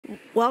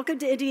Welcome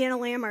to Indiana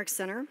Landmark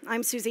Center.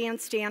 I'm Suzanne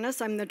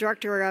Stannis. I'm the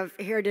Director of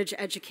Heritage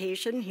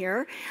Education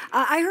here.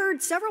 I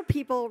heard several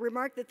people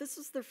remark that this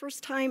is their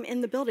first time in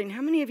the building.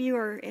 How many of you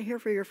are here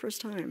for your first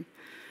time?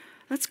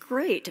 That's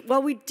great.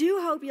 Well, we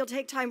do hope you'll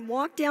take time,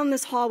 walk down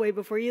this hallway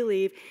before you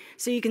leave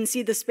so you can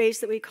see the space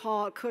that we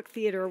call Cook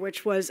Theater,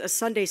 which was a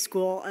Sunday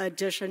school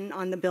addition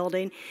on the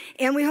building.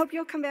 And we hope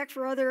you'll come back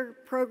for other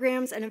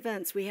programs and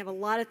events. We have a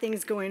lot of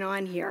things going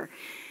on here.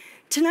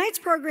 Tonight's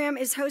program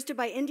is hosted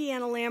by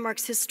Indiana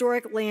Landmark's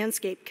Historic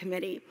Landscape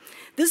Committee.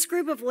 This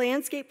group of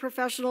landscape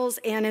professionals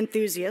and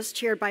enthusiasts,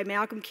 chaired by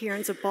Malcolm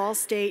Cairns of Ball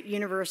State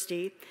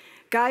University,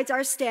 guides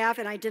our staff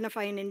in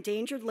identifying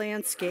endangered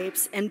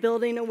landscapes and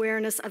building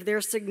awareness of their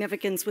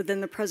significance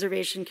within the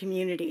preservation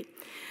community.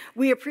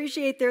 We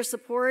appreciate their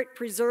support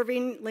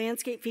preserving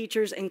landscape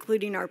features,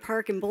 including our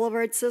park and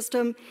boulevard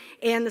system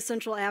and the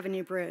Central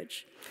Avenue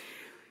Bridge.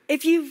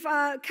 If you've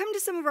come to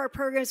some of our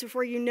programs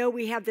before, you know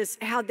we have this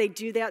How They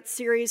Do That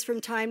series from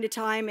time to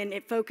time, and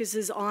it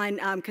focuses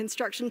on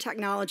construction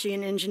technology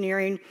and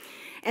engineering.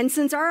 And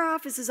since our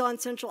office is on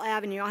Central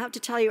Avenue, I'll have to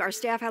tell you, our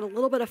staff had a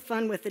little bit of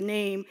fun with the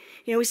name.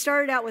 You know, we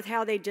started out with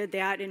How They Did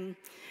That, and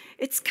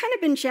it's kind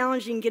of been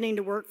challenging getting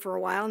to work for a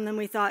while, and then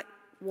we thought,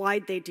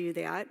 why'd they do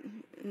that?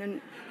 And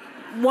then,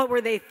 what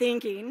were they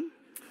thinking?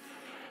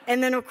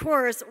 And then, of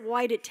course,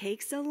 why'd it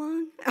take so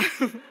long?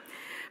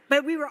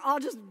 But we were all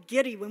just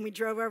giddy when we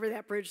drove over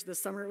that bridge this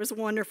summer. It was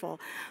wonderful.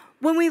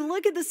 When we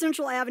look at the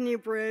Central Avenue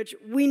Bridge,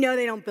 we know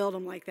they don't build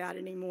them like that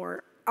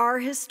anymore. Our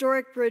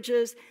historic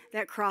bridges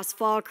that cross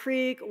Fall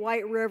Creek,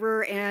 White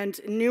River, and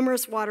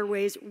numerous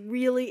waterways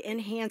really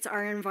enhance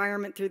our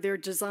environment through their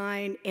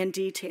design and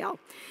detail.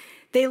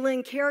 They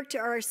lend character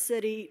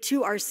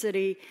to our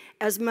city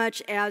as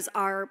much as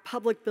our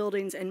public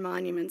buildings and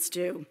monuments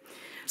do.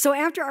 So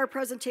after our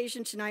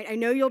presentation tonight, I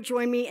know you'll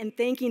join me in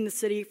thanking the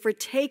city for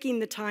taking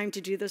the time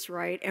to do this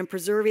right and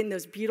preserving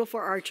those beautiful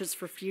arches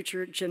for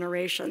future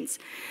generations.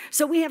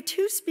 So we have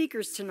two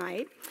speakers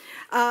tonight.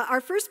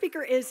 Our first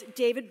speaker is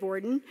David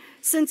Borden.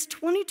 Since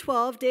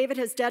 2012, David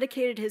has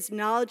dedicated his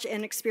knowledge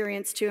and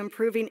experience to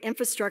improving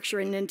infrastructure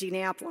in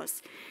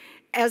Indianapolis.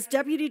 As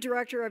Deputy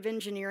Director of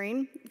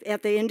Engineering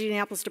at the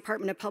Indianapolis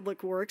Department of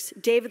Public Works,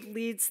 David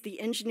leads the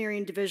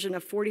engineering division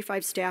of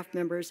 45 staff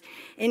members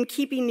in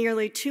keeping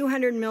nearly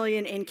 $200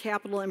 million in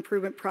capital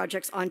improvement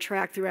projects on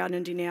track throughout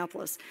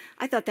Indianapolis.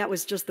 I thought that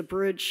was just the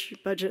bridge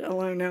budget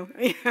alone, no?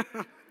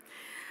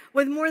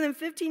 With more than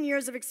 15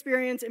 years of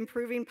experience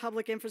improving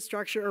public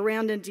infrastructure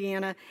around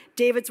Indiana,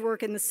 David's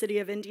work in the city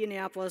of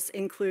Indianapolis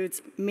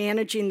includes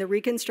managing the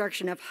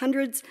reconstruction of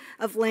hundreds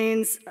of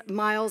lanes,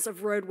 miles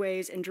of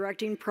roadways, and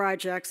directing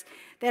projects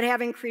that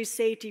have increased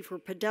safety for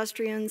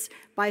pedestrians,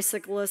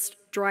 bicyclists,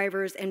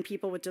 drivers, and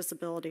people with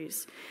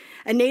disabilities.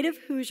 A native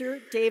Hoosier,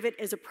 David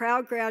is a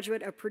proud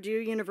graduate of Purdue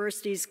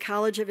University's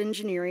College of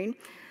Engineering,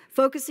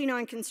 focusing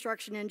on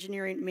construction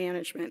engineering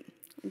management.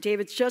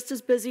 David's just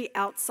as busy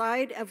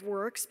outside of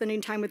work,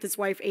 spending time with his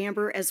wife,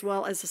 Amber, as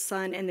well as a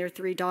son and their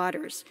 3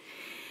 daughters.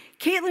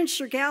 Katlyn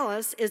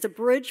Shergalis is a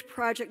bridge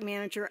project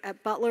manager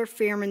at Butler,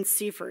 Fairman,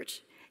 Seufert,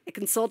 a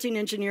consulting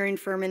engineering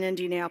firm in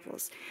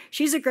Indianapolis.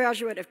 She's a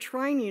graduate of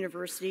Trine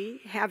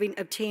University, having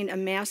obtained a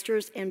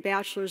master's and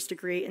bachelor's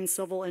degree in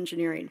civil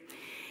engineering.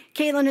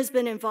 Katlyn has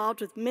been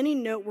involved with many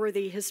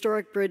noteworthy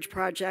historic bridge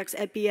projects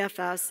at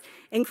BFS,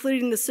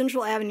 including the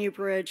Central Avenue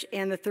Bridge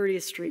and the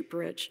 30th Street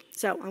Bridge.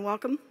 So, I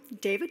welcome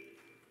David.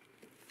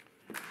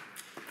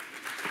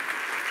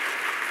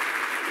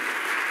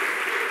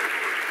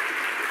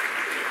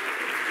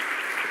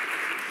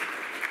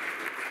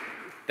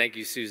 Thank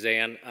you,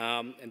 Suzanne,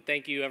 and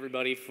thank you,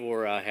 everybody,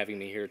 for having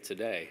me here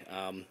today.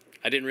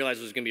 I didn't realize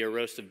it was going to be a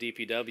roast of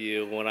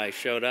DPW when I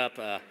showed up,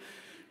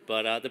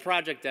 but the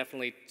project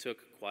definitely took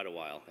quite a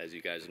while, as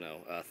you guys know,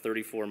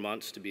 34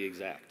 months to be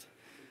exact.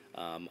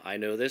 I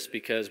know this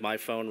because my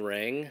phone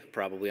rang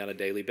probably on a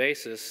daily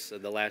basis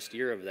the last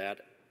year of that,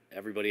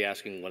 everybody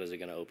asking when is it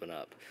going to open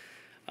up.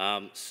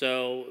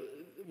 So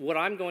what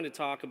I'm going to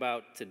talk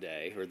about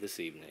today, or this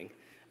evening,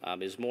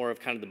 is more of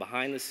kind of the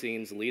behind the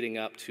scenes leading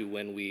up to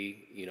when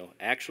we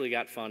actually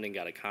got funding,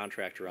 got a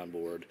contractor on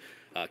board.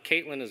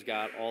 Katlyn has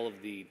got all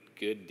of the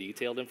good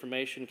detailed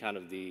information, kind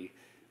of the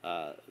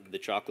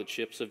chocolate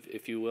chips,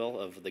 if you will,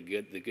 of the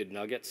good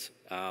nuggets.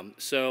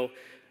 So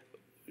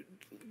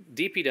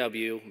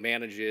DPW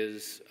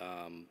manages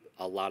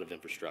a lot of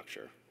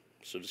infrastructure.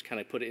 So just kind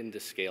of put it into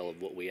scale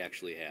of what we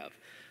actually have.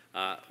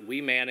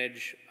 We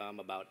manage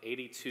about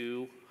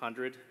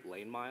 8,200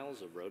 lane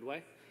miles of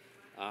roadway.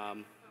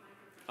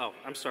 Oh,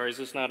 I'm sorry, is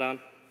this not on?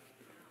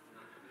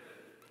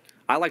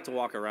 I like to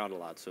walk around a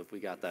lot, so if we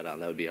got that on,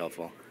 that would be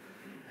helpful.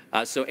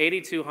 So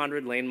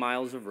 8,200 lane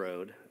miles of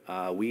road.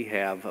 We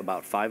have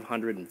about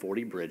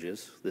 540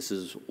 bridges. This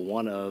is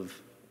one of,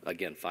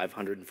 again,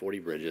 540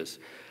 bridges.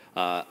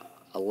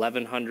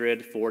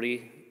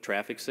 1,140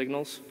 traffic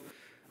signals,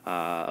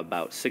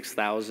 about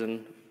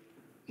 6,000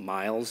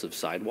 miles of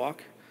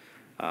sidewalk.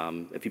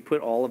 If you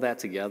put all of that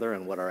together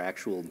and what our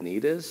actual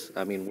need is,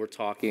 I mean, we're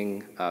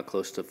talking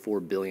close to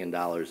 $4 billion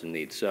in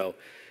need. So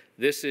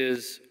this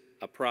is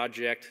a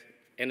project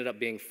ended up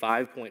being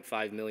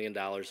 $5.5 million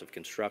of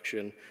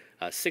construction,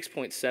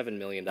 $6.7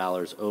 million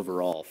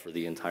overall for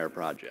the entire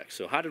project.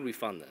 So how did we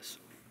fund this?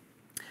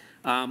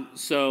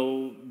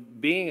 So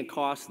being a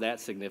cost that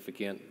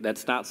significant,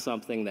 that's not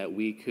something that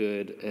we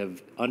could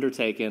have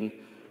undertaken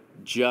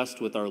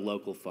just with our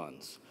local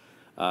funds.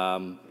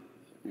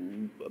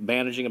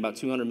 Managing about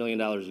 $200 million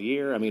a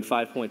year, I mean,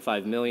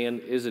 $5.5 million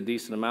is a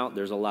decent amount.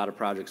 There's a lot of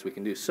projects we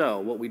can do. So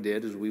what we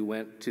did is we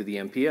went to the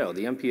MPO.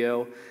 The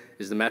MPO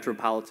is the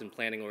Metropolitan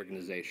Planning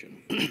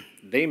Organization.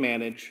 They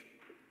manage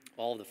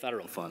all of the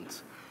federal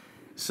funds.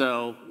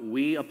 So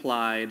we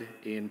applied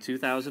in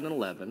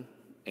 2011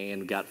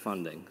 and got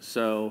funding.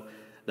 So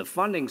the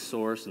funding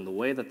source and the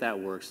way that that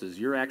works is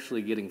you're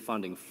actually getting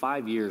funding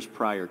 5 years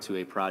prior to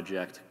a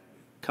project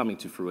coming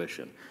to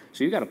fruition.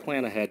 So you got to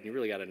plan ahead, and you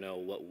really got to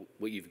know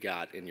what you've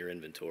got in your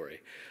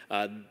inventory.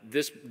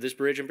 This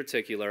bridge in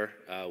particular,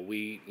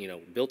 we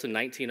built in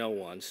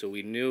 1901, so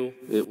we knew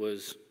it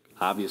was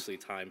obviously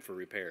time for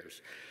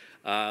repairs.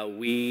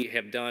 We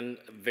have done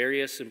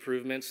various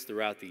improvements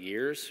throughout the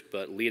years,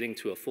 but leading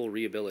to a full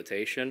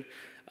rehabilitation,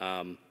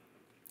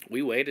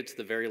 we waited to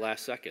the very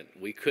last second.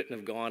 We couldn't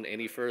have gone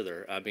any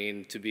further. I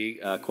mean, to be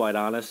quite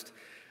honest,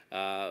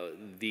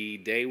 the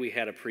day we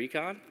had a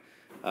pre-con,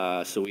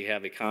 so we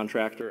have a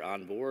contractor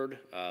on board.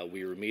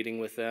 We were meeting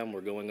with them.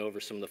 We're going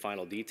over some of the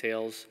final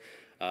details.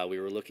 We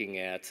were looking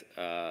at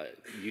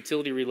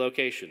utility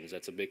relocations.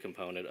 That's a big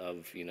component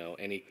of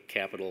any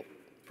capital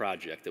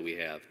project that we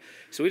have.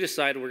 So we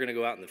decided we're going to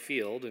go out in the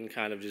field and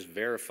kind of just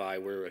verify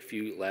where a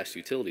few last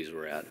utilities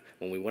were at.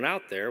 When we went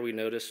out there, we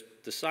noticed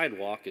the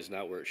sidewalk is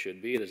not where it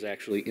should be. It is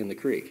actually in the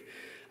creek.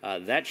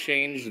 That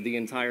changed the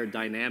entire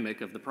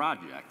dynamic of the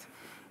project.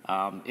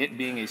 It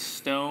being a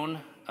stone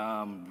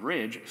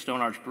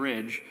arch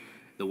bridge,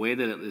 the way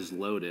that it is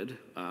loaded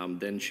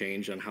then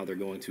changed on how they're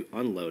going to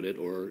unload it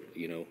or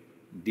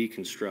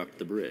deconstruct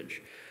the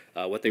bridge.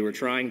 What they were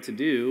trying to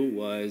do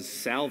was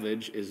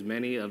salvage as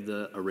many of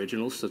the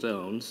original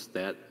stones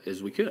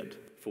as we could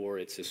for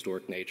its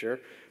historic nature,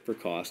 for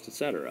cost,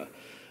 etc.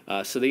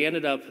 So they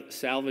ended up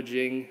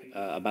salvaging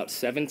about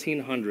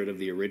 1,700 of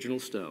the original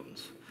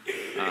stones.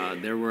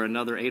 There were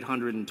another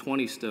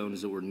 820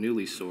 stones that were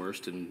newly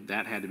sourced, and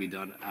that had to be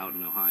done out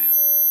in Ohio.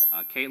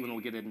 Katlyn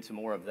will get into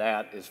more of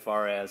that as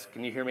far as,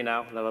 can you hear me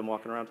now that I'm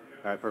walking around?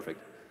 All right,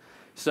 perfect.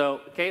 So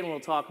Katlyn will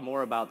talk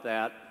more about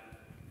that.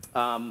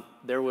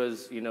 There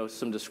was,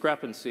 some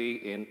discrepancy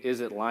in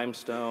is it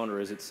limestone or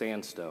is it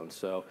sandstone?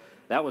 So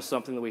that was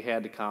something that we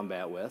had to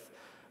combat with,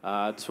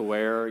 to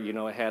where,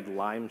 it had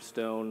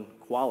limestone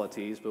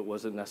qualities, but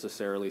wasn't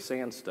necessarily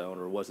sandstone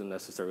or wasn't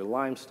necessarily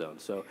limestone.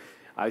 So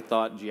I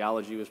thought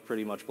geology was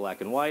pretty much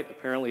black and white.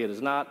 Apparently it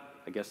is not.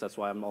 I guess that's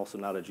why I'm also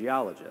not a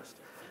geologist.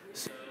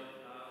 So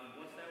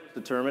once that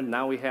was determined,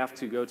 now we have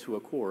to go to a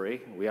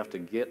quarry. We have to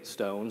get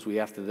stones. We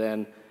have to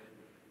then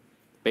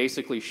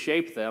basically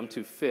shape them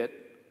to fit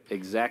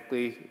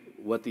exactly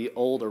what the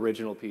old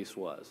original piece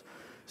was.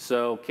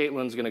 So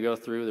Katlyn's going to go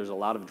through, there's a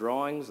lot of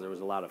drawings, there was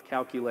a lot of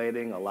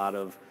calculating, a lot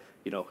of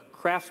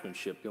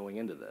craftsmanship going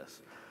into this.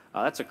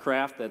 That's a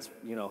craft that's,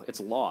 it's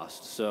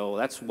lost. So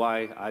that's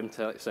why I'm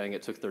saying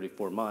it took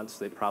 34 months.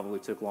 They probably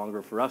took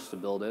longer for us to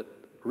build it,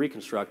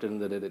 reconstruct it,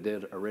 than it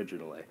did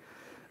originally.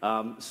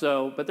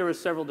 But there were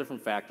several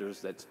different factors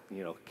that,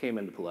 came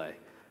into play.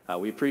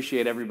 We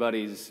appreciate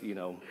everybody's,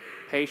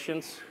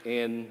 patience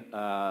in,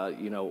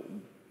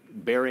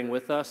 bearing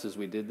with us as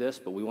we did this,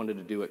 but we wanted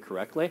to do it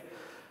correctly.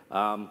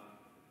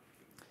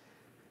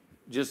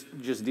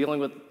 Just dealing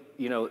with,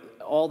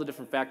 all the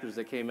different factors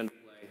that came into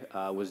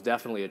play was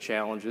definitely a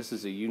challenge. This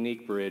is a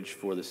unique bridge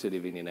for the city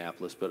of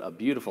Indianapolis, but a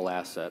beautiful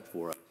asset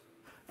for us.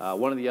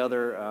 One of the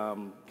other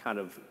kind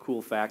of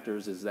cool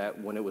factors is that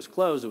when it was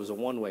closed, it was a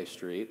one-way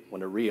street.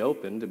 When it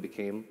reopened, it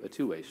became a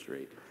two-way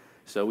street.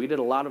 So we did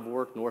a lot of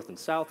work north and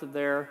south of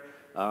there.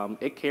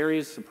 It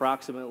carries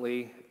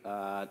approximately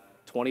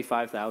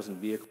 25,000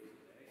 vehicles.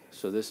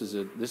 So this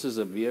is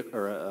a vehicle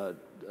or a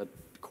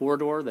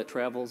corridor that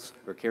travels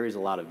or carries a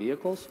lot of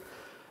vehicles.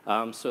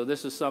 So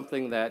this is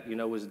something that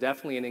was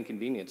definitely an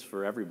inconvenience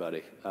for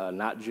everybody,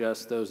 not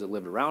just those that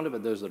lived around it,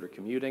 but those that are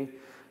commuting.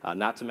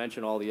 Not to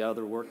mention all the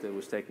other work that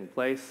was taking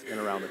place in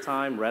around the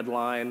time, Red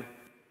Line,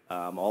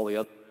 all the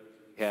other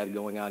we had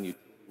going on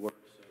work.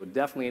 So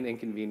definitely an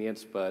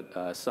inconvenience,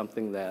 but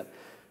something that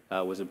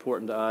was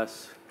important to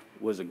us.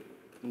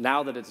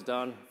 Now that it's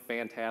done,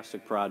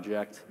 fantastic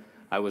project.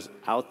 I was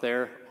out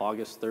there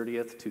August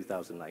 30th,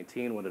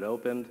 2019 when it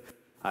opened.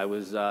 I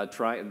was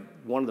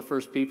one of the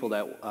first people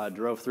that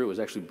drove through was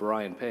actually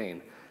Brian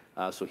Payne.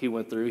 So he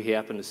went through, he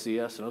happened to see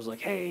us, and I was like,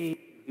 hey,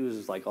 he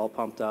was like all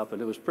pumped up,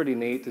 and it was pretty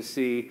neat to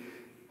see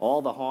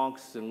all the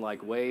honks and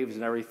like waves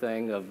and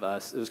everything of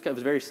us. It was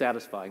very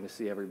satisfying to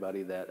see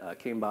everybody that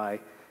came by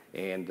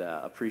and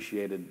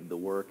appreciated the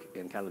work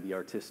and kind of the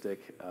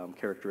artistic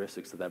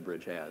characteristics that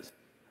bridge has.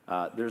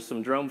 There's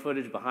some drone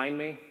footage behind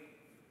me.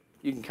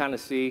 You can kind of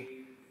see,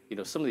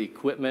 some of the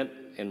equipment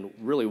and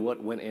really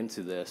what went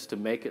into this to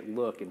make it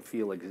look and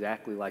feel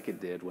exactly like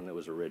it did when it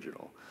was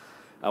original.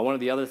 One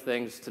of the other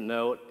things to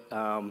note,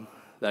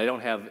 that I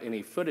don't have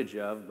any footage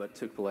of but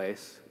took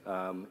place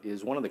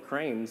is one of the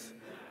cranes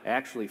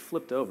actually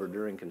flipped over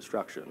during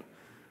construction.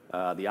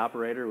 The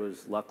operator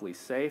was luckily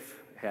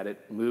safe. Had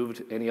it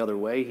moved any other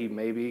way, he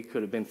maybe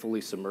could have been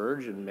fully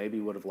submerged and maybe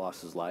would have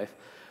lost his life.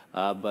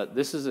 But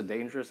this is a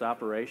dangerous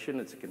operation.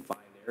 It's a confined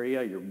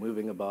area. You're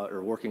moving above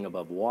or working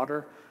above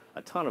water,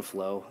 a ton of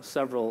flow,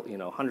 several,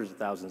 hundreds of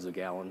thousands of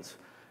gallons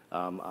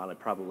on a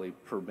probably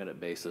per minute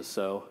basis.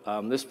 So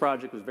this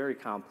project was very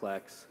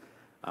complex,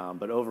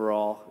 but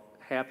overall,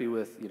 happy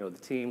with the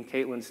team,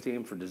 Katlyn's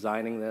team, for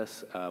designing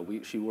this.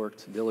 She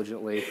worked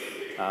diligently,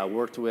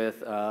 worked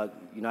with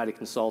United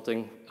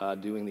Consulting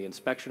doing the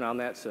inspection on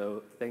that.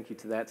 So thank you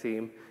to that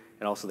team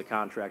and also the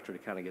contractor to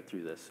kind of get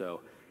through this. So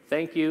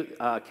thank you.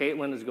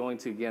 Katlyn is going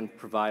to again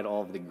provide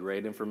all of the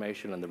great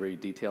information and the very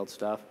detailed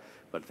stuff.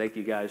 But thank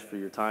you guys for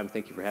your time.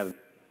 Thank you for having me.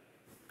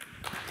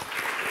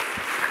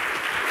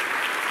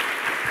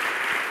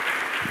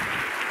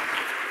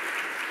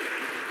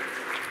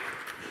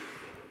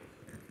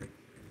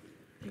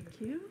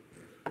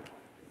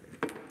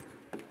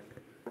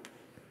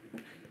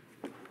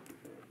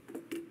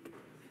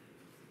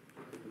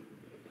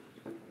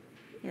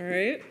 All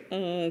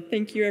right,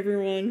 thank you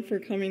everyone for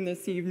coming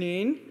this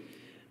evening.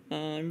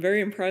 I'm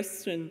very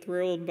impressed and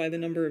thrilled by the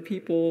number of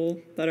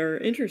people that are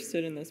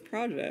interested in this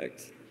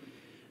project.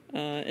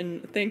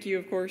 And thank you,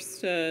 of course,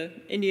 to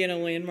Indiana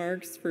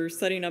Landmarks for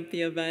setting up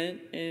the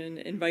event and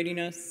inviting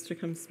us to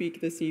come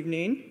speak this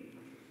evening.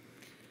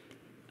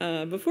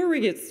 Before we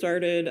get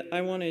started,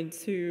 I wanted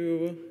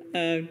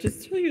to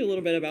just tell you a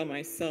little bit about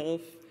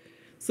myself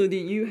so that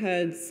you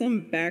had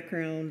some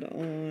background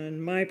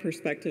on my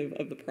perspective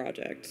of the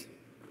project.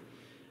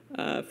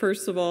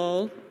 First of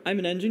all, I'm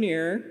an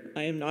engineer.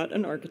 I am not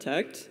an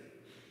architect.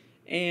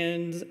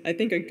 And I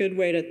think a good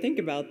way to think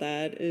about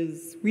that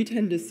is we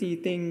tend to see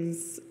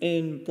things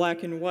in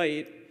black and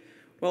white,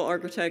 while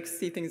architects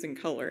see things in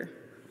color.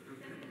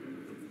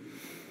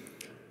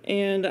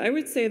 And I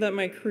would say that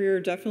my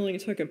career definitely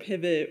took a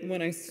pivot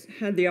when I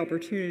had the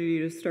opportunity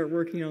to start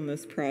working on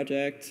this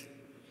project.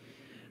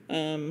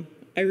 I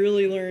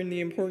really learned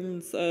the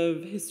importance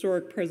of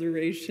historic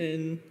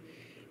preservation,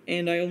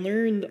 and I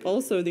learned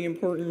also the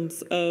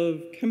importance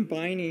of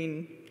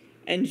combining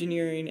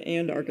engineering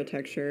and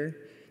architecture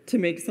to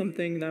make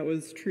something that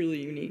was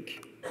truly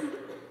unique.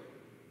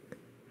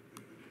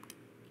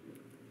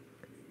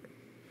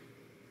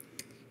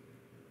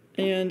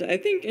 And I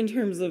think in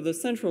terms of the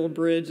Central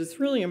Bridge, it's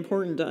really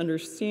important to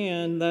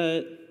understand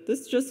that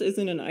this just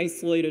isn't an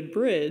isolated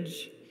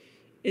bridge.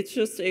 It's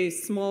just a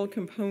small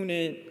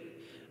component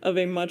of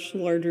a much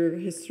larger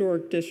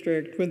historic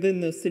district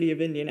within the city of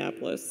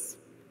Indianapolis.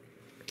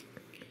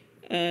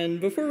 And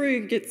before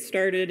we get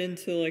started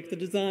into the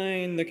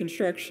design, the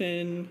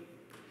construction,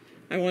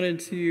 I wanted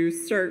to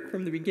start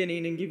from the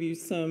beginning and give you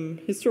some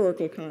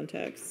historical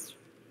context.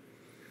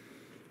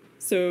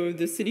 So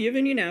the city of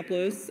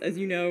Indianapolis, as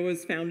you know,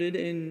 was founded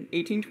in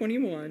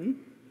 1821.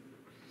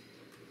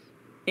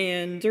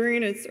 And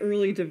during its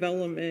early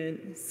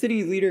development,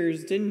 city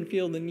leaders didn't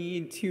feel the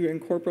need to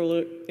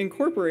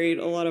incorporate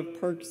a lot of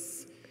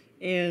parks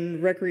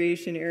and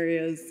recreation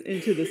areas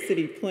into the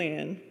city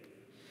plan.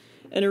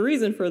 And a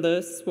reason for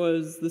this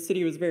was the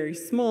city was very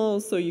small,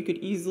 so you could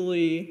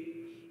easily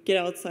get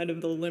outside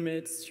of the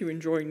limits to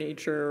enjoy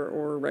nature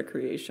or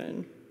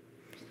recreation.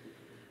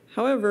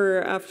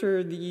 However,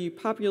 after the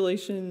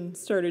population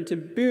started to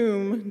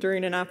boom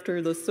during and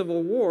after the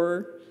Civil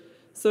War,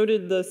 so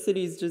did the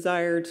city's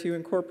desire to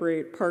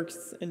incorporate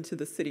parks into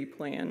the city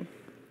plan.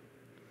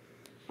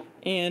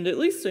 And at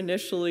least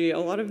initially, a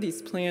lot of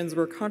these plans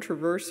were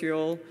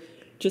controversial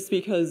just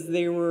because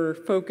they were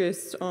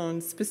focused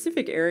on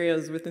specific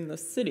areas within the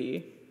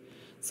city.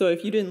 So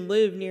if you didn't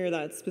live near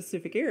that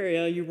specific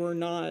area, you were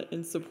not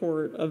in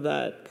support of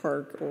that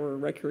park or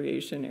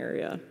recreation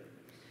area.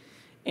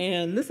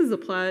 And this is a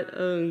plat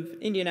of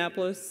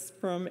Indianapolis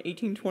from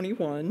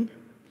 1821.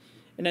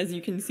 And as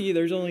you can see,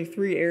 there's only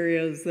 3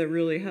 areas that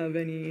really have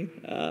any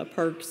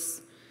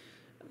parks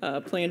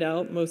planned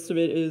out. Most of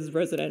it is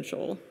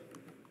residential.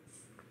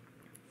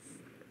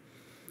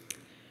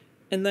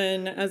 And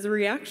then as a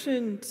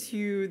reaction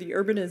to the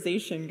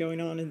urbanization going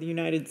on in the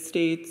United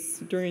States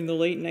during the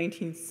late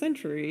 19th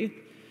century,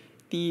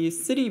 the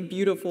City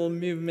Beautiful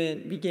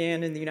movement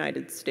began in the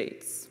United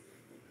States.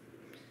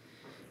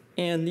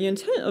 And the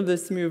intent of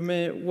this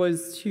movement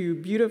was to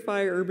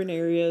beautify urban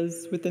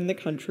areas within the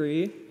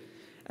country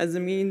as a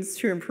means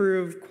to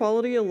improve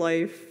quality of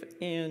life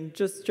and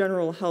just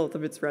general health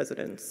of its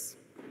residents.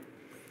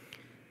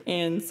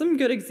 And some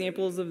good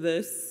examples of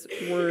this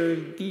were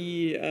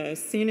the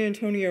San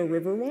Antonio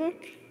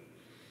Riverwalk,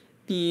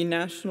 the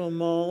National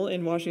Mall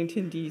in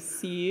Washington,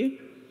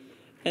 D.C.,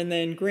 and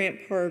then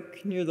Grant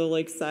Park near the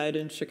lakeside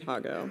in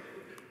Chicago.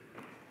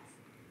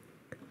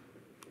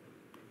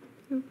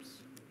 Oops,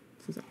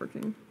 this isn't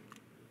working.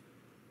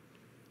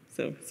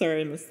 So,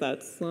 sorry I missed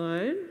that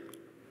slide.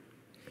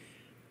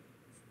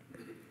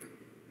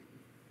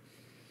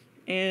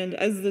 And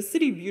as the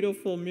City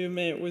Beautiful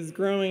movement was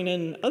growing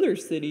in other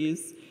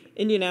cities,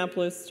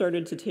 Indianapolis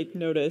started to take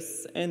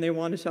notice, and they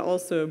wanted to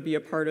also be a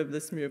part of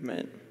this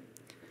movement.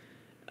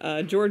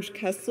 George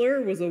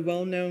Kessler was a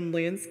well-known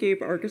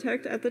landscape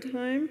architect at the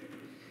time,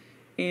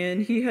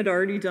 and he had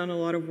already done a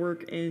lot of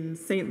work in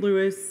St.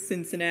 Louis,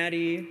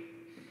 Cincinnati,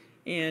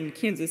 and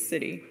Kansas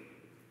City.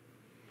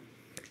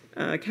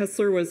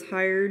 Kessler was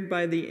hired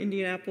by the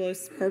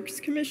Indianapolis Parks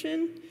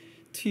Commission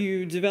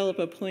to develop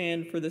a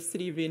plan for the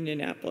city of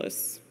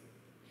Indianapolis.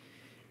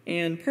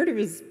 And part of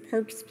his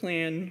parks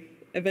plan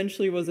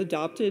eventually was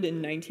adopted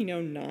in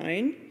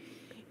 1909,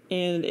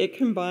 and it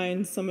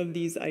combined some of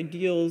these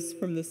ideals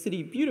from the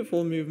City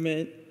Beautiful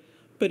movement,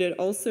 but it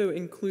also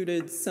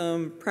included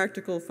some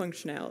practical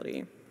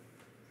functionality.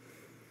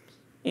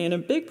 And a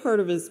big part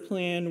of his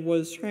plan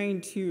was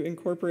trying to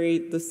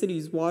incorporate the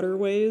city's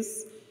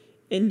waterways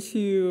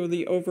into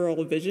the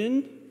overall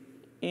vision,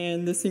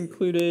 and this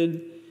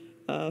included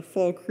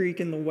Fall Creek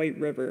and the White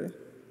River.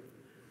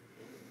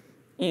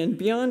 And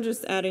beyond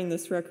just adding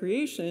this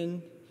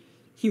recreation,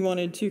 he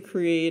wanted to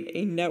create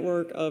a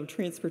network of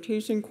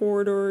transportation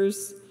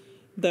corridors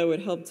that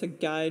would help to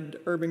guide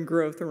urban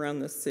growth around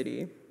the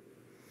city,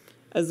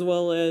 as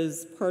well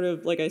as part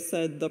of, like I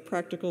said, the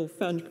practical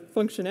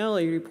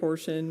functionality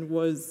portion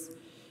was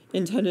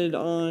intended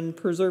on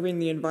preserving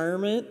the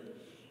environment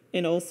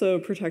and also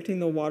protecting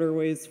the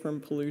waterways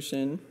from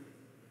pollution.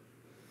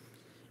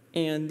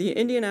 And the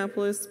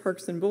Indianapolis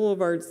Parks and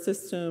Boulevards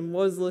system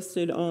was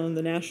listed on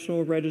the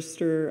National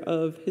Register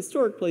of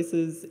Historic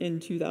Places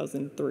in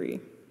 2003.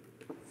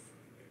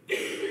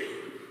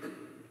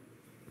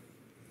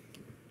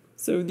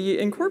 So the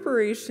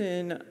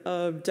incorporation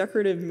of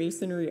decorative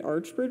masonry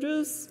arch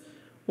bridges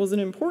was an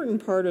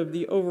important part of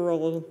the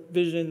overall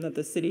vision that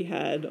the city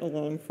had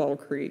along Fall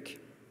Creek.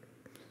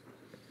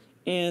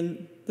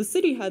 And the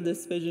city had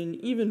this vision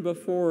even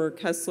before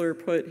Kessler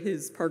put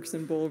his Parks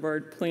and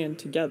Boulevard plan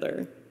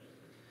together.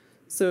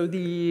 So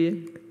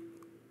the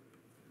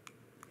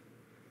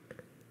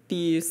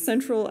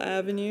Central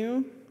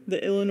Avenue,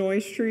 the Illinois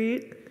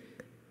Street,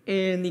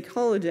 and the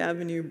College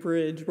Avenue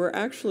Bridge were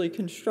actually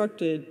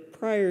constructed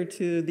prior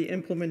to the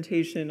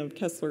implementation of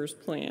Kessler's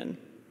plan.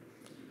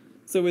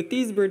 So with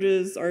these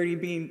bridges already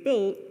being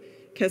built,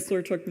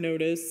 Kessler took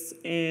notice,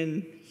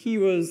 and he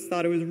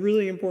thought it was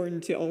really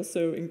important to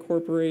also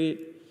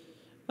incorporate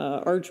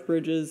arch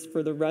bridges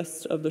for the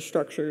rest of the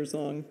structures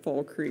along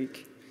Fall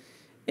Creek.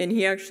 And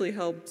he actually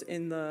helped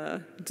in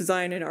the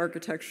design and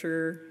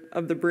architecture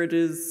of the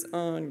bridges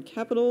on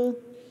Capitol,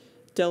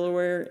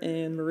 Delaware,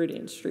 and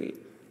Meridian Street.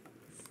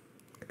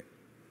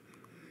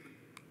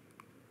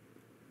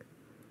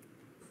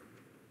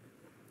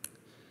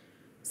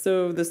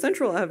 So the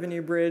Central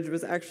Avenue Bridge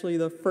was actually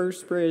the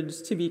first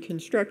bridge to be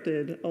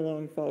constructed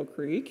along Fall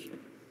Creek.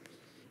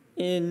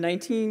 In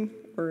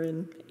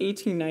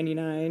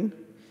 1899,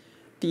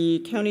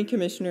 the county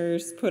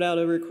commissioners put out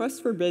a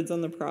request for bids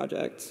on the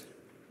project.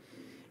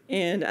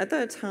 And at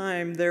that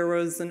time, there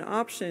was an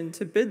option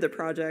to bid the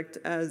project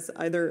as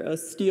either a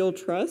steel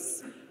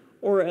truss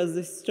or as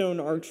a stone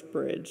arch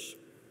bridge.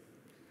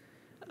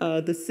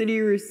 The city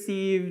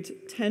received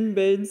 10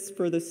 bids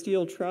for the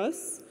steel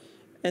truss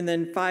and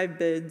then 5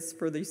 bids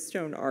for the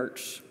stone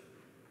arch.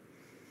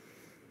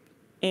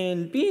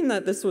 And being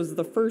that this was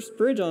the first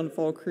bridge on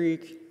Fall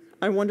Creek,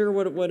 I wonder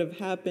what would have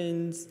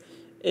happened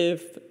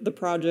if the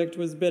project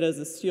was bid as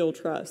a steel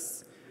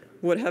truss.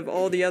 Would have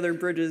all the other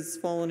bridges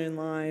fallen in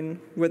line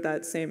with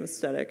that same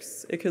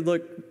aesthetics? It could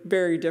look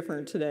very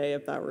different today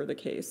if that were the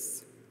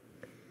case.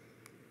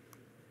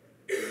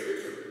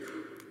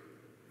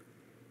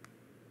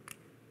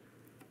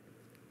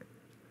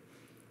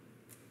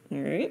 All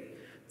right,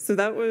 so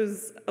that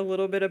was a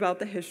little bit about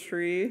the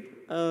history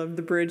of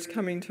the bridge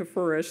coming to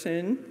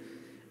fruition.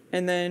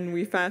 And then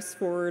we fast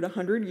forward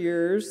 100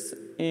 years,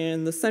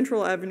 and the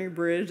Central Avenue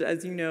Bridge,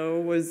 as you know,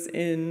 was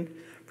in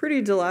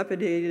pretty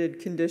dilapidated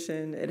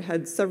condition. It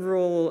had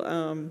several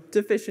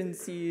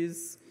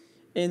deficiencies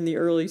in the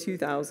early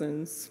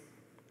 2000s.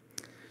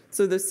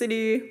 So the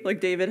city, like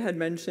David had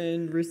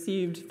mentioned,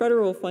 received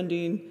federal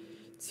funding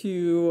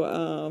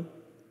to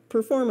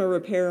perform a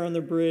repair on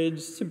the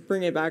bridge to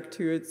bring it back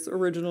to its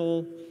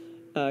original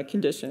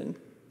condition.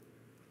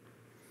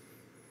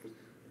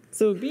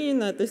 So being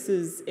that this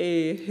is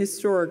a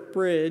historic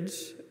bridge,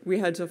 we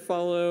had to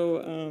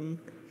follow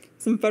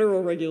some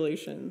federal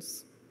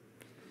regulations.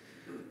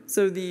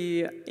 So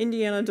the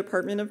Indiana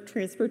Department of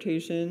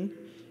Transportation,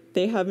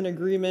 they have an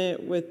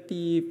agreement with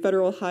the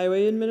Federal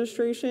Highway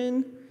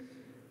Administration,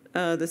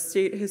 the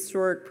State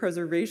Historic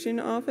Preservation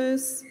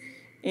Office,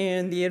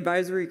 and the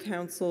Advisory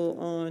Council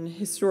on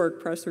Historic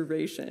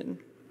Preservation.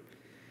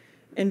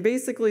 And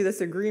basically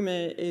this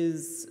agreement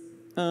is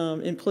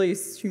in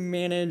place to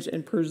manage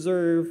and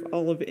preserve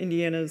all of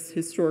Indiana's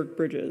historic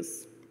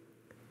bridges.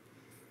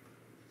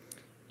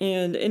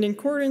 And in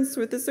accordance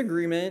with this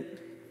agreement,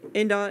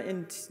 INDOT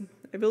in,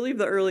 I believe,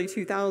 the early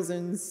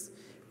 2000s,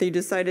 they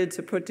decided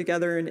to put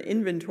together an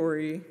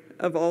inventory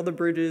of all the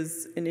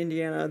bridges in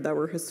Indiana that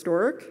were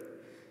historic.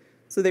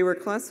 So they were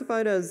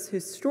classified as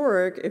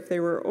historic if they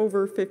were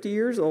over 50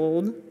 years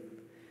old,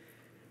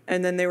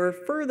 And then they were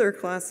further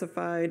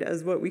classified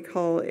as what we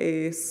call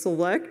a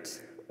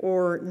select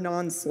or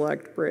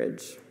non-select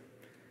bridge.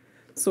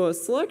 So a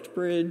select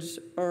bridge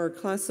are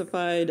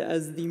classified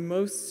as the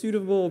most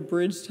suitable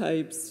bridge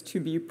types to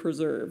be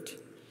preserved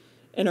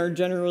and are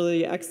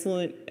generally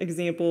excellent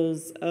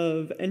examples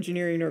of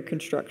engineering or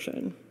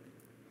construction.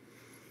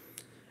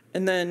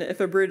 And then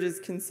if a bridge is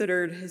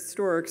considered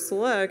historic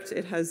select,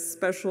 it has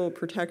special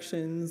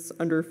protections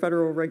under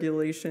federal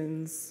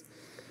regulations,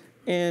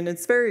 and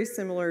it's very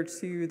similar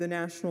to the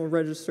National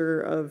Register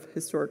of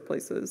Historic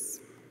Places.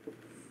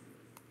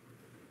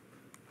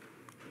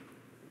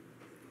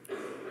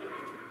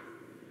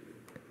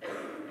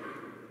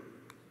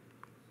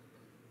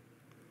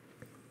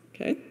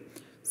 Okay,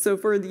 so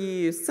for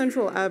the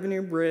Central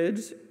Avenue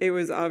Bridge, it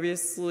was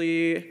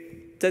obviously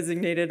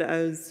designated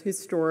as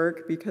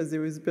historic because it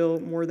was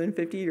built more than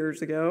 50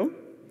 years ago.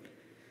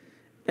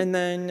 And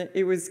then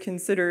it was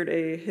considered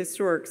a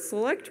historic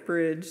select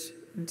bridge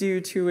due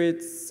to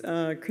its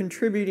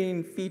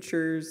contributing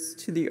features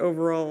to the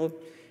overall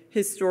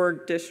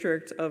historic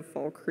district of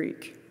Fall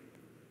Creek.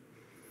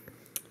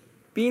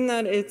 Being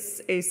that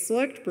it's a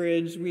select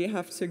bridge, we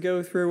have to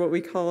go through what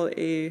we call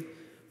a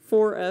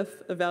 4F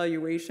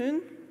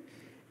evaluation.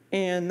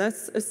 And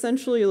that's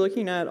essentially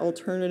looking at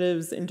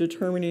alternatives and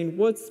determining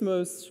what's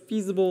most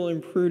feasible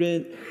and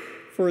prudent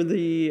for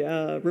the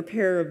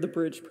repair of the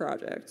bridge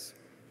project.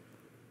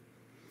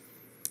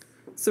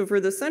 So for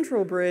the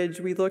Central Bridge,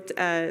 we looked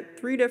at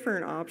 3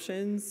 different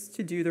options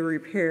to do the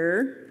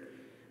repair.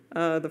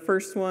 The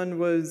first one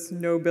was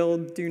no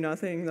build, do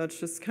nothing. That's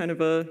just kind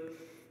of a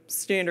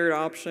standard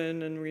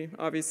option, and we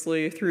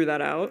obviously threw that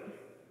out.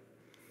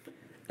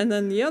 And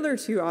then the other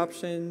 2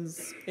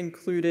 options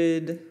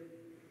included,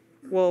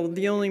 well,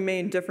 the only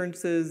main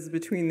differences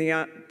between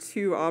the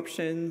 2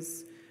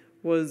 options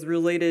was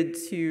related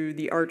to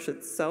the arch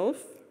itself.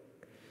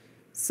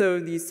 So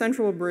the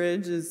Central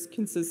Bridge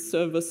consists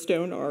of a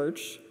stone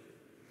arch,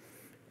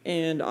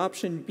 and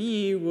option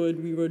B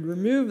we would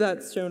remove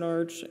that stone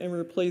arch and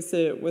replace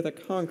it with a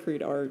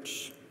concrete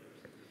arch.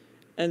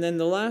 And then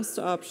the last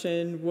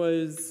option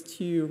was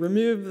to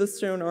remove the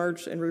stone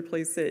arch and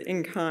replace it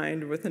in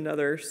kind with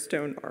another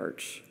stone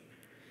arch.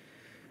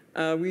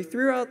 We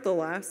threw out the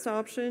last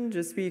option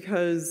just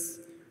because,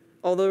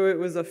 although it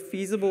was a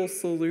feasible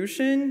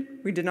solution,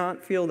 we did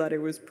not feel that it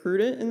was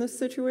prudent in this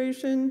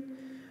situation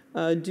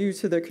due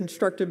to the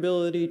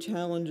constructability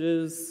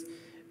challenges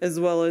as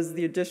well as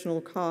the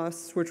additional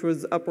costs, which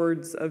was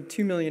upwards of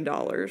 $2 million.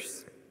 Okay.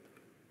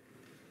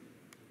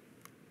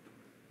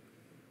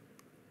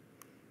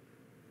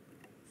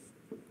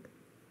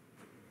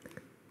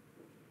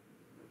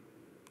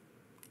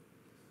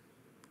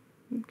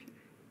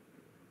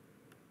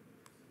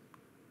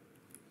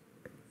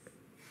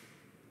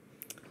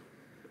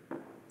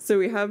 So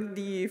we have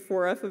the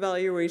 4F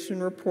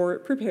evaluation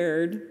report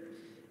prepared,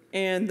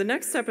 and the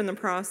next step in the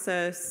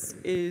process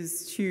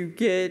is to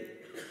get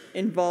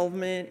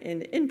involvement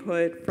and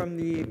input from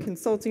the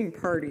consulting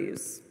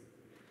parties.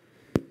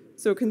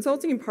 So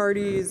consulting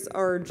parties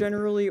are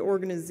generally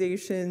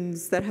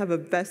organizations that have a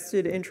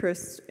vested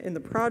interest in the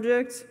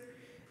project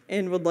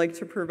and would like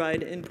to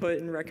provide input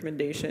and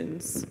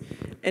recommendations.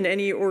 And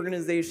any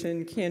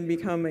organization can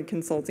become a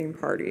consulting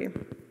party.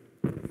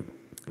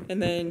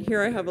 And then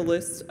here I have a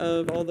list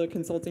of all the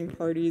consulting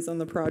parties on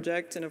the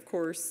project, and of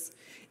course,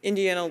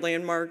 Indiana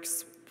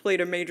Landmarks played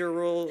a major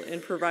role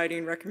in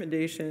providing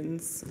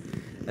recommendations,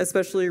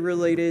 especially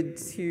related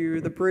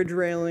to the bridge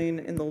railing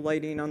and the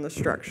lighting on the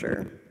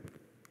structure.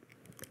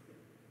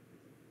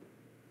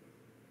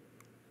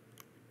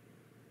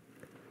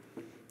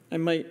 I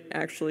might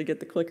actually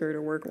get the clicker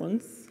to work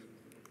once.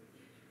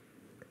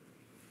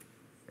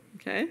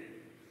 Okay.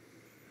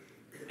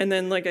 And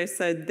then, like I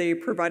said, they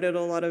provided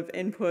a lot of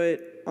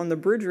input on the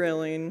bridge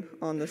railing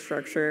on the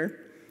structure.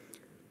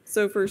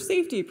 So for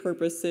safety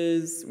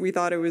purposes, we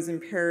thought it was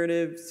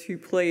imperative to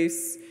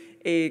place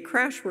a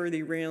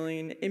crash-worthy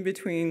railing in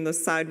between the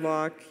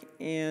sidewalk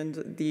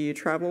and the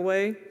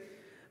travelway,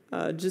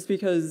 just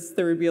because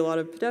there would be a lot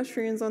of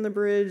pedestrians on the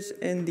bridge,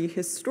 and the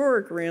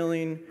historic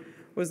railing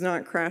was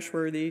not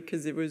crash-worthy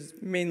because it was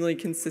mainly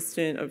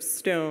consistent of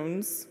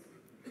stones.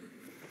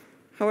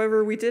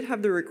 However, we did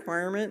have the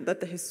requirement that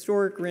the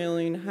historic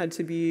railing had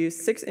to be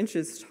 6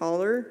 inches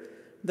taller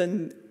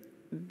than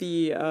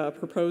the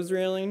proposed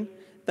railing.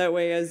 That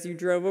way, as you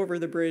drove over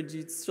the bridge,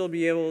 you'd still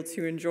be able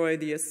to enjoy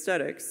the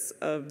aesthetics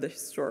of the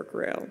historic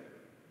rail.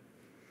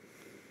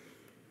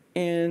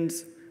 And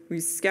we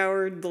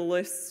scoured the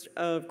list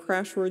of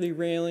crash-worthy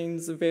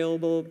railings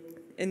available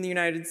in the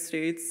United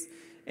States,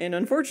 and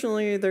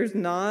unfortunately, there's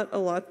not a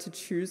lot to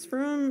choose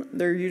from.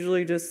 They're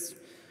usually just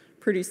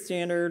pretty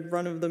standard,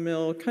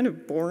 run-of-the-mill, kind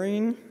of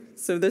boring.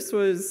 So this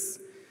was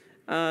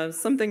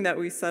something that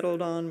we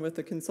settled on with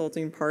the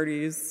consulting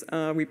parties.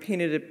 We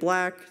painted it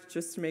black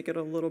just to make it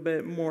a little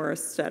bit more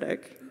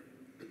aesthetic.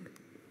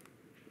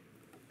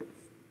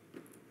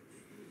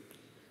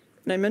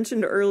 And I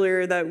mentioned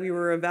earlier that we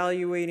were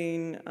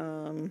evaluating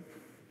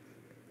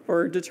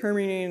or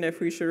determining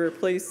if we should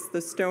replace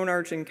the stone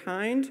arch in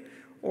kind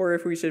or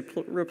if we should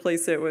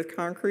replace it with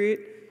concrete.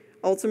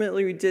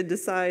 Ultimately, we did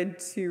decide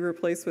to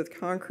replace with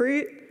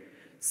concrete,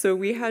 so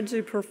we had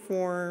to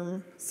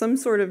perform some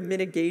sort of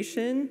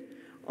mitigation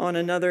on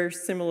another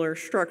similar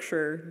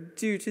structure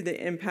due to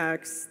the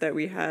impacts that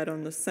we had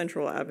on the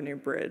Central Avenue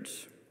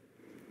Bridge.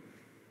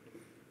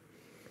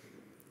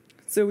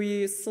 So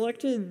we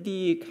selected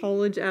the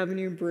College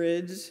Avenue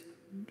Bridge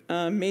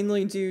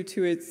mainly due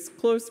to its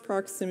close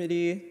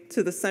proximity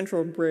to the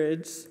Central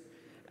Bridge,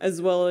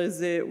 as well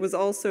as it was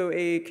also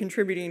a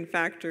contributing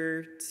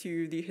factor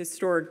to the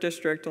historic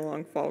district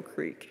along Fall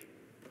Creek.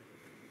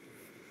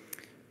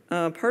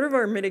 Part of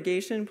our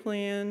mitigation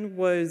plan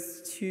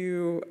was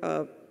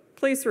to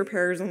place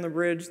repairs on the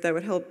bridge that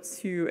would help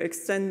to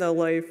extend the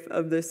life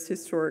of this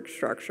historic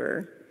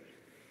structure.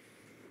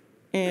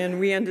 And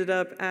we ended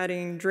up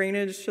adding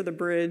drainage to the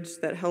bridge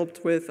that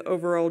helped with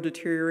overall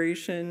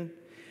deterioration,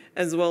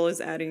 as well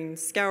as adding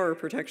scour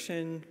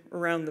protection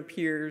around the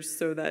piers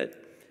so that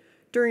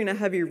during a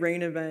heavy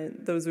rain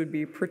event, those would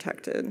be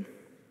protected.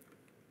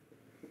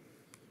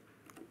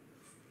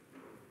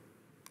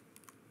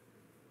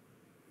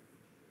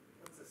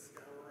 What's a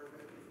scour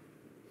event?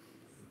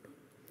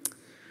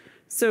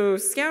 So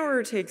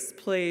scour takes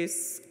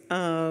place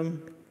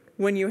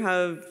when you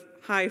have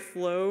high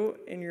flow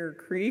in your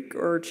creek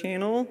or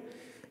channel,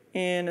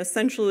 and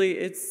essentially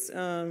it's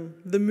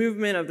the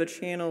movement of the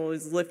channel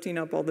is lifting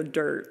up all the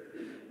dirt,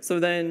 so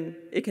then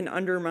it can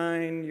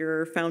undermine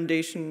your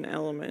foundation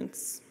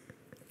elements.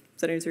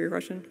 Does that answer your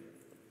question?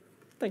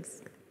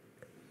 Thanks.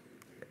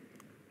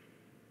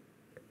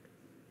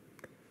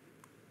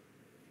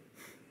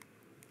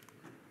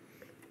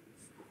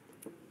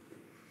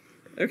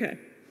 Okay,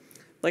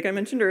 like I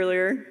mentioned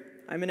earlier,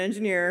 I'm an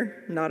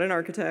engineer, not an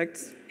architect.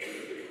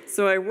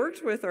 So I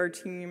worked with our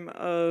team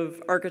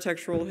of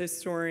architectural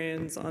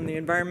historians on the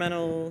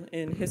environmental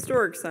and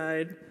historic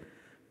side,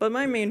 but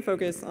my main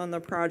focus on the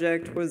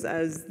project was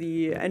as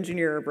the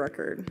engineer of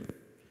record.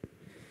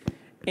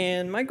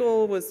 And my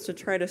goal was to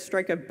try to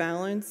strike a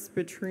balance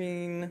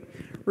between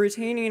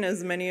retaining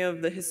as many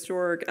of the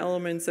historic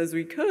elements as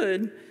we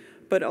could,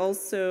 but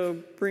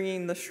also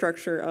bringing the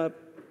structure up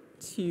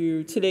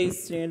to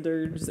today's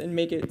standards and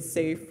make it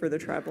safe for the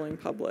traveling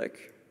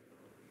public.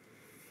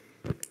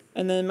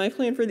 And then my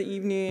plan for the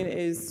evening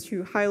is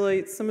to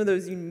highlight some of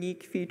those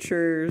unique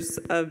features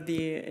of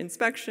the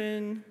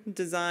inspection,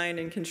 design,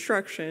 and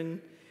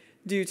construction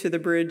due to the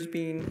bridge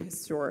being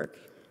historic.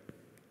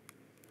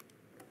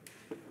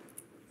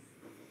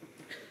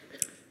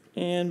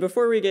 And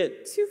before we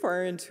get too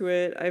far into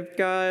it, I've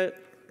got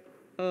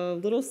a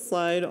little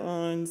slide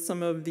on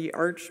some of the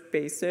arch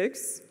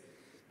basics.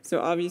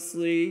 So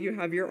obviously you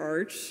have your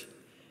arch,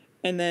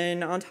 and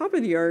then on top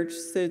of the arch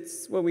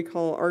sits what we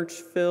call arch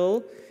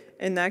fill,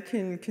 and that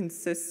can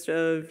consist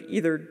of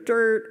either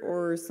dirt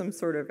or some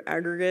sort of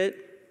aggregate.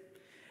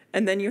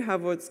 And then you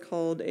have what's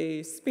called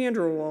a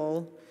spandrel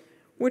wall,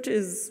 which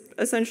is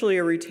essentially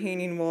a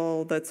retaining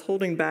wall that's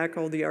holding back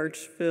all the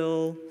arch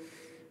fill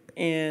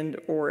and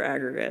or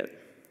aggregate.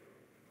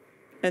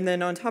 And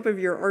then on top of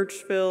your arch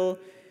fill,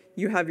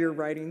 you have your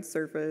riding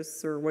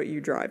surface or what you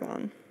drive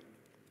on.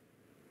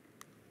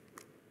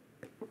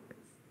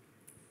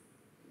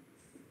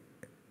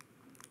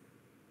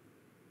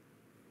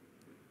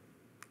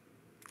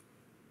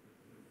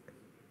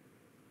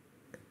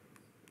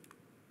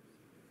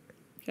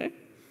 Okay.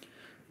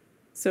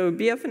 So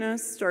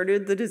BF&S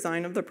started the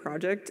design of the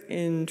project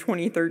in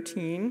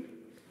 2013,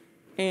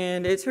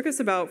 and it took us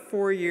about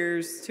 4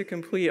 years to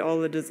complete all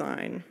the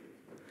design.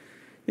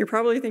 You're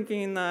probably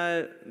thinking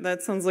that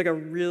that sounds like a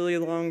really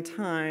long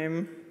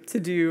time to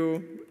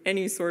do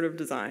any sort of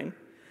design,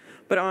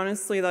 but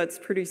honestly, that's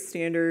pretty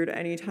standard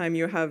anytime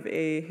you have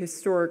a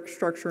historic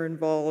structure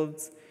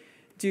involved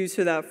due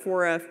to that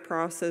 4F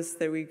process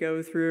that we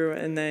go through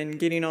and then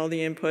getting all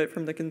the input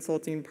from the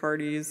consulting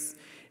parties.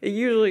 It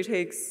usually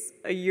takes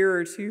a year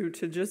or two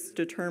to just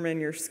determine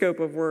your scope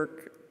of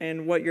work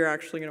and what you're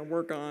actually going to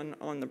work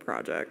on the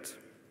project.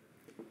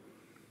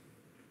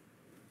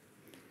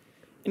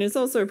 And it's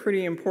also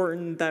pretty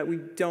important that we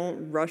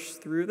don't rush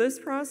through this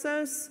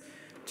process,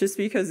 just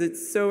because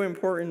it's so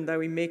important that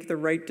we make the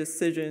right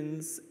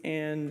decisions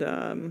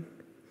and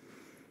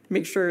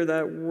make sure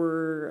that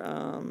we're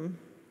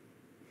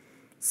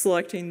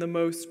selecting the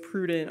most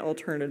prudent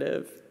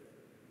alternative.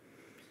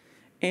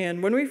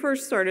 And when we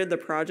first started the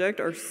project,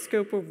 our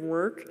scope of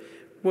work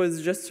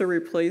was just to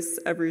replace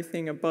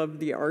everything above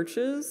the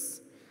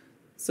arches,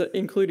 so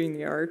including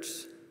the arch,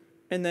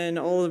 and then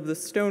all of the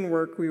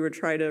stonework we would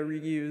try to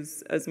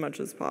reuse as much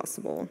as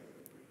possible.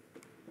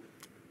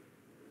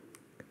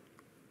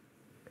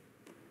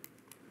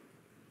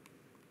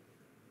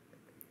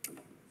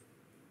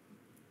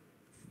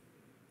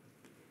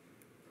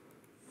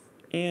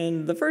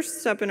 And the first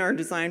step in our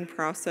design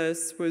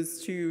process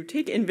was to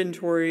take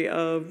inventory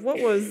of what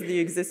was the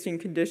existing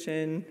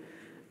condition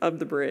of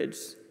the bridge.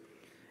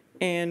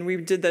 And we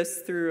did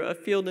this through a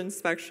field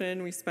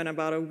inspection. We spent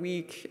about a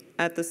week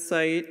at the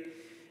site,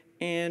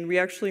 and we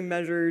actually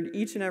measured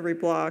each and every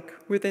block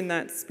within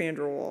that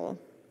spandrel wall.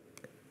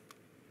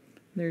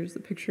 There's a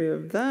picture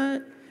of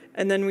that.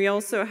 And then we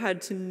also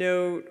had to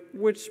note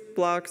which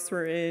blocks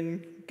were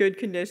in good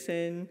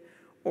condition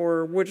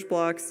or which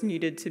blocks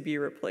needed to be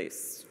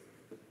replaced.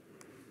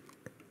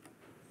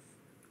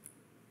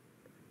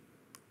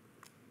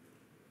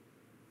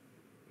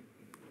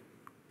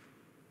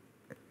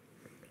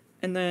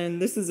 And then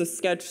this is a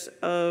sketch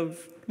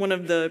of one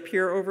of the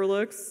pier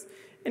overlooks.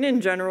 And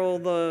in general,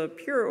 the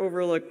pier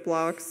overlook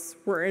blocks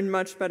were in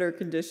much better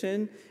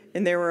condition,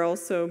 and they were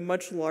also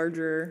much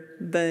larger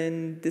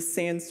than the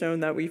sandstone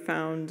that we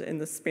found in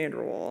the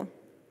spandrel wall.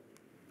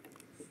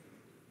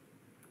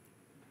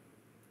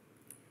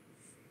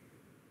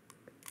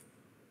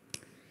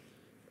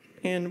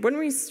 And when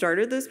we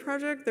started this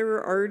project, there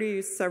were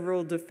already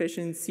several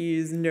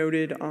deficiencies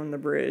noted on the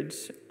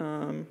bridge.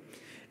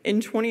 In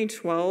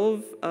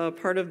 2012,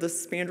 part of the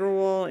spandrel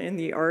wall and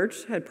the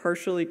arch had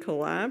partially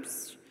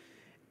collapsed,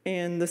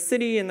 and the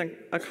city and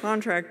a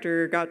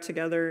contractor got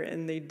together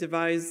and they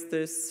devised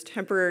this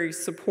temporary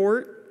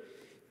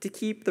support to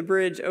keep the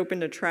bridge open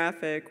to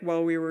traffic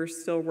while we were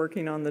still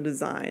working on the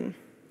design.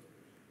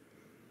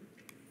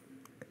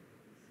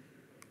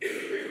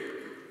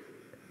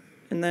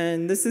 And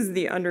then this is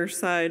the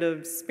underside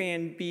of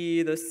span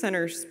B, the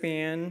center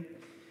span.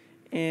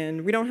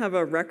 And we don't have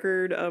a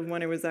record of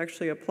when it was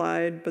actually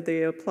applied, but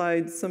they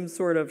applied some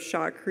sort of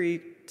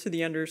shotcrete to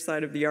the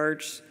underside of the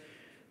arch.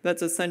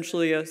 That's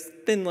essentially a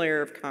thin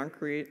layer of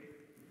concrete.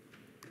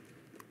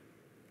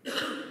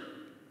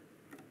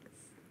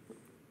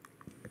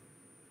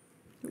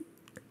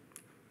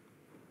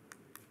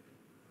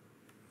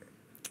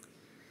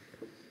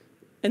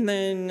 And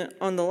then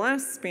on the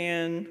last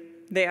span,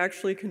 they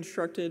actually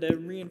constructed a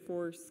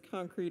reinforced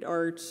concrete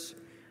arch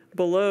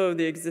below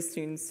the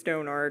existing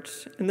stone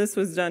arch, and this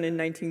was done in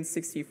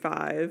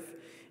 1965.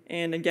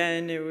 And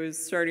again, it was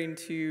starting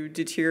to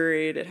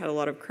deteriorate. It had a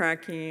lot of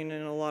cracking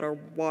and a lot of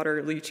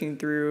water leaching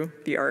through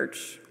the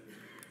arch.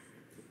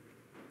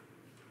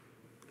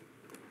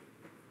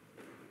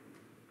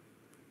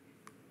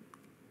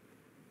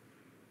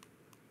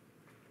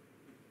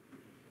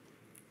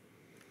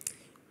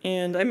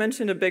 And I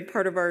mentioned a big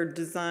part of our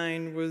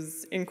design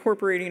was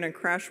incorporating a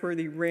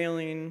crash-worthy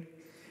railing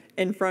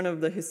in front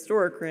of the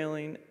historic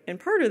railing. And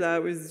part of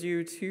that was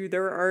due to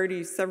there were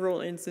already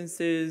several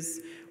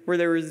instances where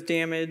there was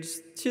damage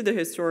to the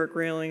historic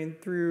railing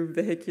through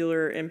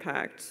vehicular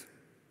impact.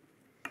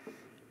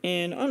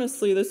 And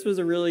honestly, this was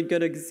a really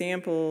good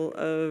example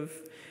of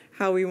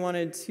how we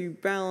wanted to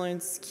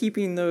balance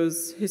keeping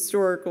those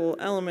historical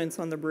elements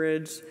on the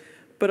bridge,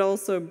 but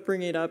also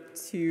bring it up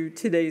to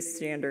today's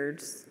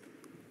standards.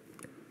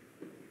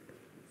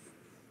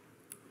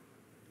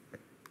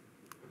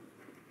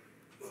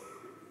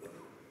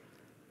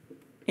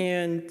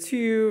 And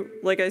two,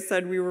 like I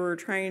said, we were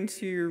trying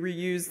to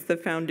reuse the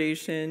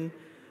foundation.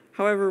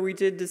 However, we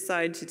did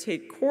decide to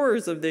take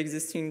cores of the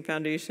existing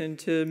foundation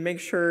to make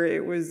sure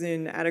it was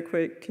in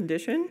adequate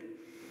condition.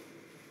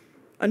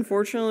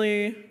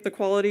 Unfortunately, the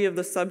quality of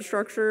the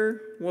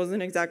substructure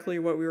wasn't exactly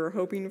what we were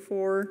hoping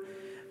for.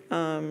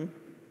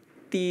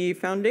 The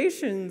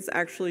foundations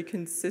actually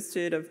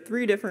consisted of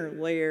 3 different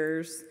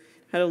layers.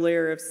 Had a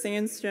layer of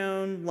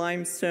sandstone,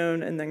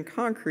 limestone, and then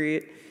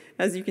concrete.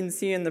 As you can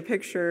see in the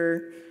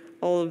picture,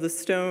 all of the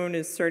stone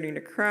is starting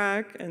to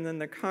crack, and then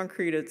the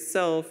concrete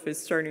itself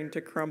is starting to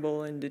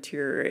crumble and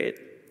deteriorate.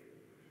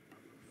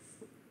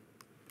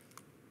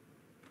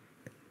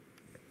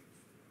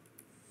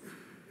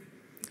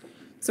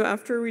 So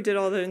after we did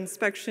all the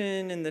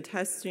inspection and the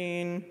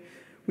testing,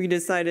 we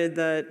decided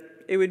that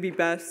it would be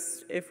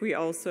best if we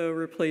also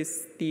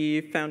replaced the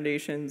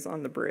foundations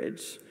on the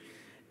bridge.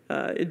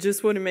 It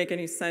just wouldn't make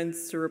any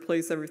sense to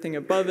replace everything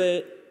above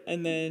it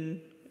and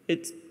then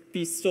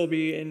still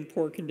be in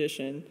poor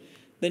condition.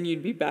 Then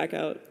you'd be back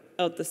out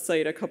the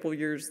site a couple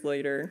years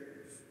later.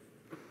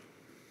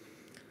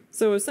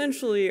 So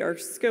essentially, our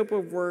scope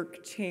of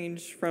work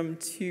changed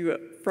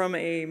from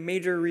a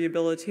major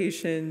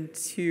rehabilitation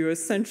to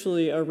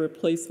essentially a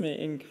replacement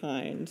in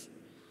kind.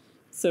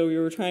 So we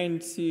were trying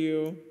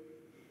to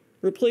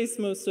replace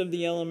most of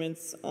the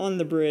elements on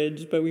the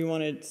bridge, but we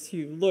wanted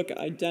to look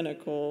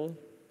identical,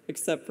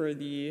 except for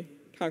the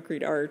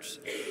concrete arch,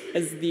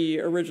 as the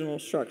original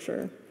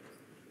structure.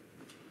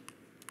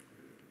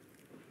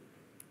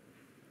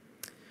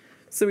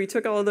 So we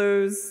took all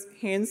those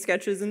hand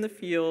sketches in the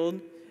field,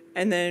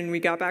 and then we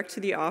got back to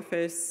the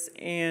office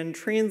and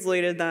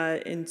translated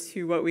that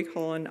into what we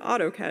call an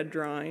AutoCAD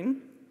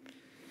drawing.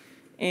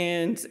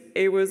 And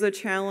it was a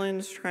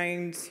challenge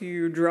trying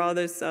to draw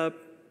this up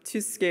to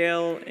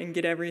scale and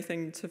get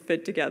everything to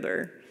fit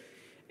together.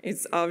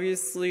 It's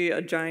obviously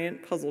a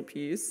giant puzzle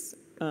piece.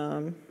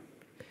 And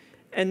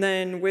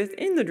then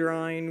within the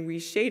drawing, we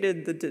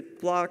shaded the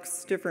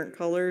blocks different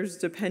colors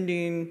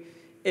depending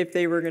if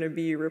they were going to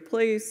be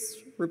replaced,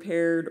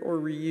 repaired, or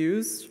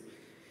reused.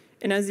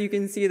 And as you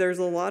can see, there's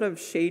a lot of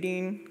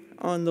shading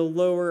on the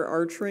lower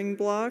arch ring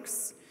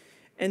blocks,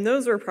 and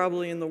those are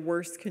probably in the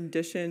worst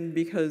condition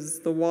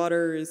because the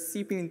water is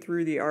seeping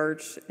through the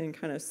arch and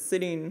kind of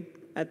sitting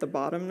at the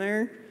bottom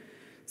there.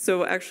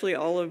 So actually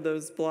all of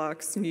those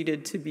blocks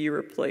needed to be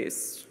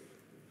replaced.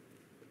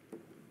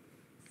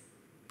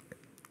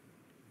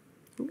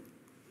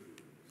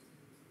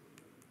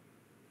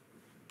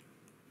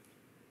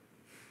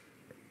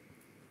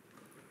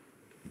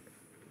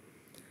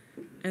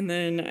 And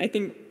then I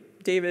think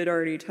David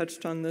already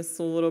touched on this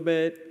a little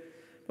bit,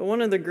 but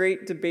one of the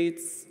great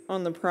debates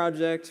on the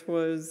project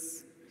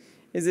was,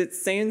 is it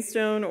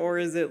sandstone or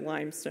is it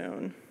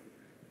limestone?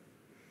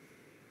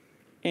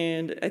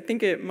 And I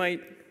think it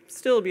might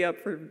still be up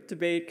for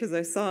debate because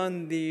I saw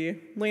in the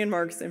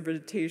landmarks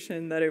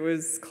invitation that it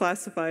was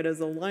classified as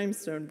a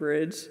limestone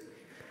bridge.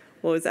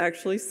 Well, it's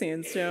actually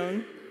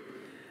sandstone.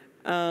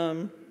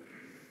 So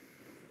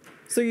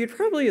you'd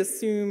probably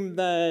assume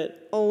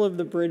that all of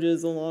the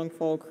bridges along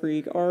Fall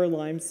Creek are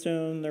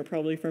limestone. They're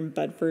probably from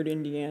Bedford,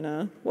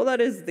 Indiana. Well,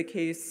 that is the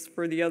case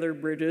for the other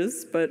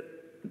bridges,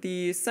 but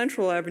the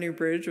Central Avenue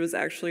Bridge was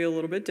actually a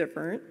little bit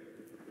different.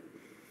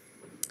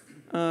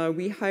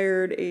 We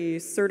hired a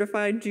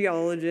certified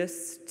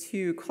geologist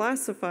to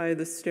classify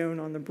the stone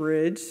on the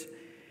bridge,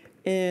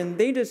 and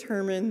they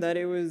determined that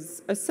it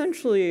was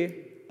essentially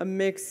a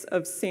mix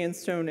of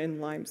sandstone and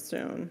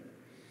limestone.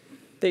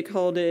 They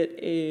called it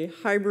a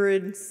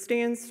hybrid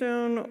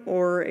sandstone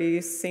or a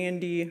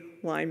sandy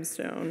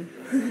limestone.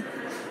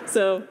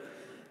 So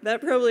that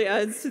probably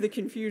adds to the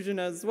confusion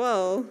as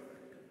well.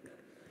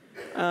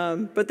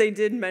 But they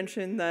did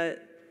mention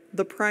that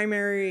the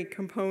primary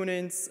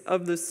components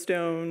of the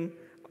stone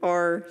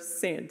are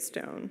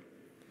sandstone.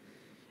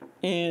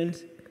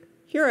 And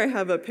here I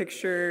have a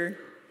picture.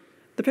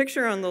 The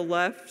picture on the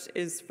left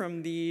is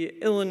from the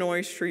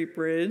Illinois Street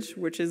Bridge,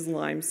 which is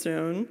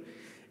limestone.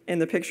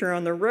 And the picture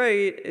on the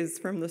right is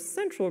from the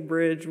Central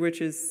Bridge,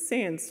 which is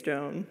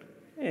sandstone.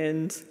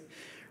 And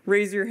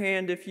raise your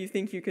hand if you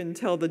think you can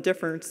tell the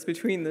difference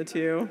between the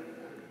two.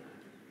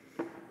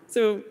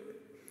 So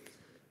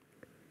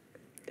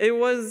it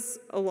was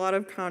a lot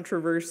of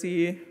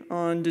controversy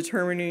on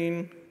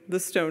determining the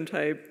stone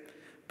type,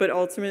 but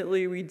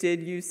ultimately we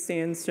did use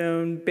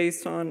sandstone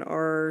based on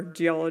our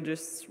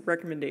geologist's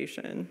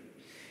recommendation.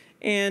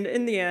 And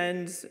in the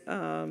end,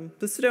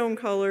 the stone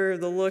color,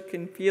 the look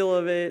and feel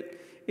of it,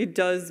 it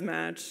does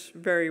match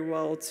very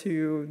well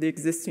to the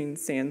existing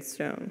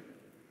sandstone.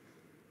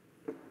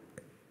 One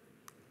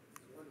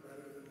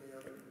better than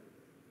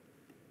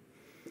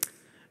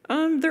the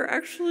other? They're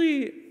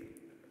actually,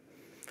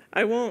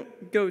 I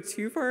won't go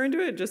too far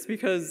into it just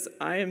because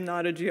I am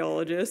not a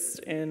geologist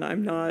and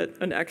I'm not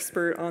an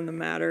expert on the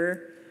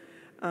matter.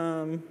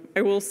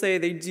 I will say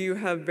they do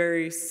have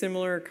very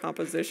similar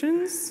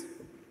compositions.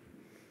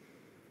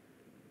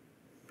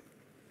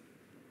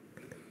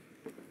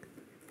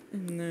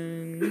 And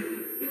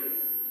then,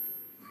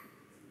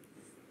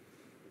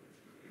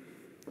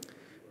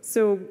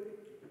 so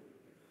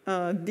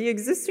the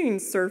existing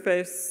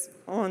surface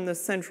on the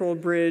Central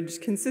Bridge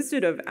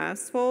consisted of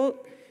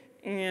asphalt,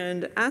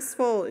 and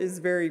asphalt is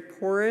very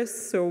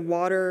porous, so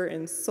water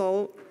and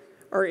salt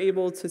are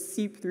able to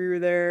seep through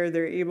there.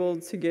 They're able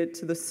to get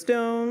to the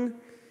stone,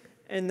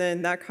 and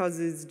then that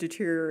causes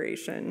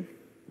deterioration.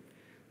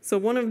 So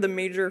one of the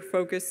major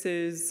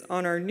focuses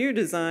on our new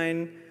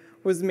design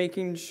was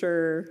making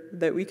sure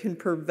that we can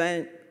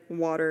prevent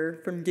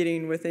water from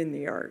getting within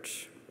the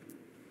arch.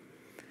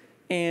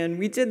 And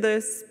we did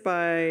this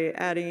by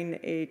adding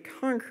a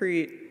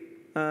concrete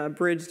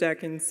bridge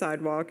deck and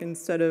sidewalk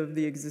instead of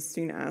the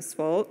existing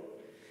asphalt.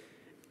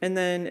 And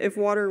then if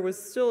water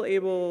was still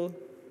able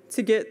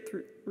to get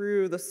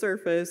through the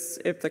surface,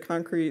 if the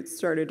concrete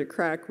started to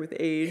crack with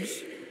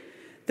age,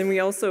 then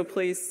we also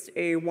placed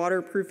a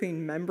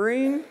waterproofing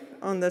membrane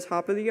on the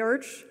top of the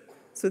arch.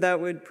 So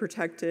that would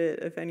protect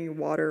it if any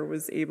water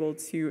was able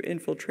to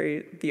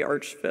infiltrate the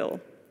arch fill.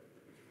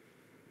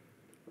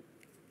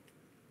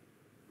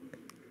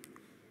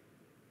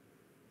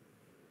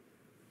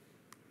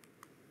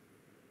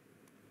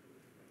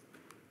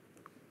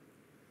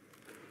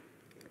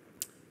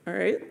 All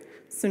right,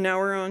 so now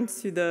we're on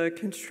to the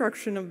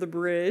construction of the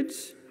bridge.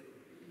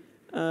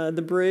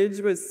 The bridge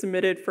was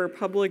submitted for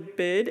public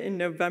bid in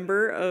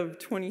November of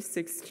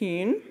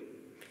 2016.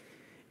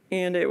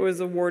 And it was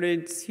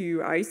awarded to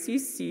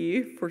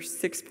ICC for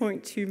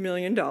 $6.2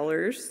 million.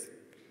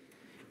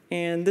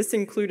 And this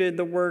included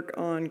the work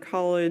on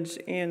College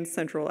and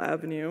Central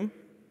Avenue.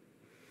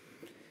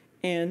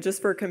 And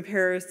just for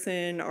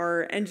comparison,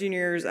 our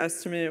engineer's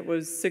estimate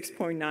was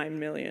 $6.9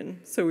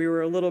 million. So we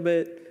were a little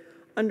bit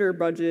under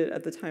budget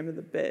at the time of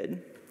the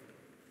bid.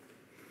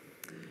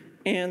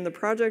 And the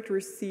project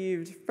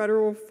received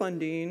federal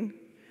funding,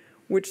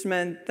 which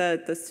meant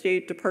that the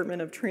State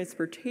Department of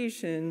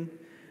Transportation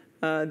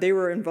they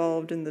were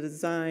involved in the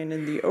design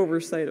and the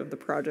oversight of the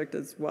project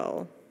as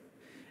well.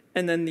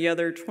 And then the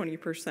other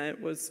 20%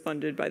 was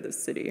funded by the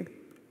city.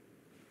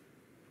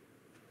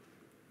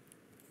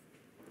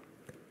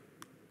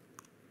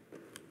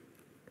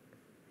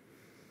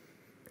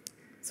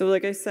 So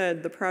like I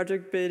said, the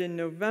project bid in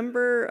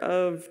November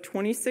of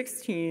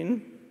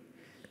 2016,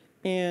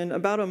 and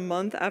about a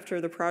month after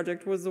the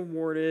project was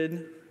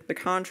awarded, the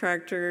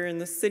contractor and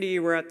the city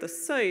were at the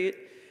site,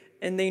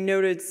 and they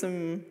noted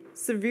some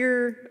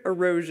severe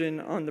erosion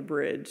on the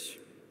bridge.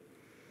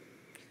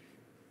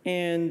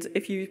 And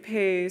if you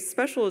pay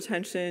special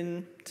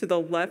attention to the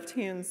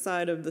left-hand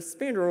side of the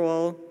spandrel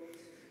wall,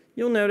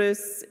 you'll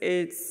notice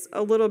it's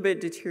a little bit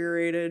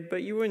deteriorated,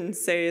 but you wouldn't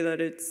say that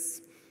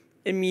it's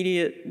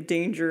immediate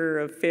danger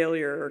of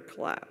failure or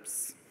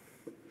collapse.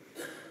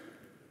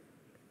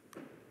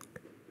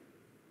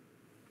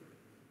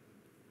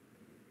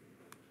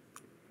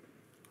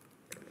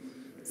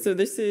 So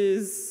this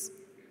is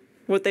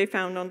what they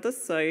found on the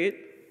site,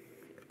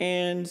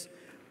 and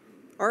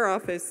our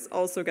office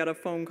also got a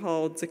phone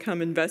call to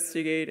come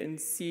investigate and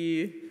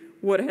see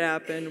what had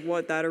happened,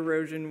 what that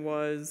erosion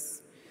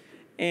was.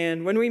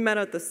 And when we met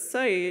at the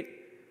site,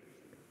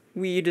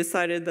 we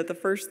decided that the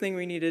first thing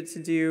we needed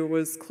to do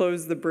was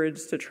close the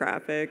bridge to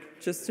traffic,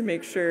 just to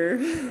make sure,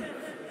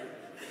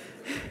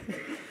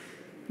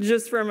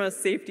 just from a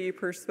safety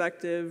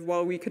perspective,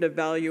 while we could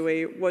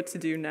evaluate what to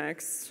do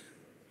next.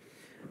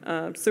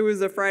 So it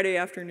was a Friday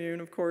afternoon.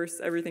 Of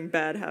course, everything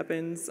bad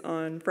happens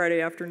on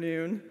Friday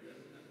afternoon.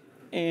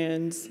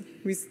 And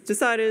we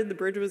decided the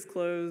bridge was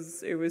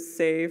closed, it was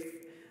safe.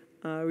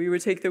 We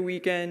would take the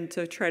weekend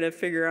to try to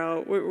figure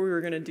out what we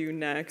were going to do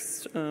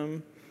next.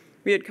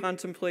 We had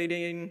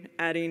contemplating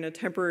adding a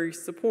temporary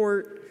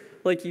support,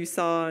 like you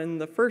saw in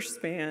the first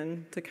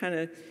span, to kind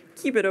of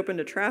keep it open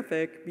to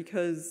traffic,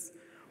 because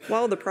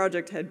while the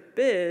project had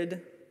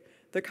bid,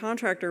 the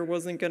contractor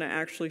wasn't going to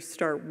actually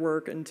start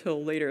work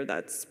until later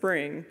that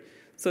spring.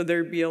 So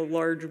there'd be a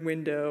large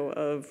window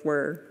of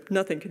where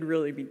nothing could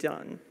really be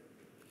done.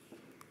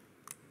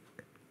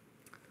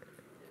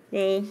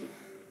 Well,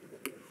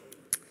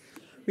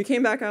 we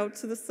came back out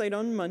to the site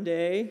on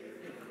Monday,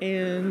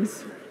 and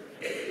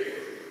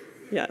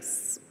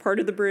yes, part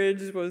of the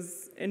bridge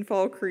was in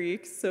Fall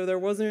Creek, so there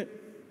wasn't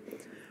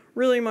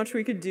really much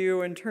we could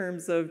do in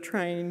terms of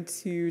trying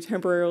to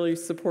temporarily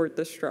support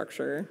the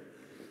structure.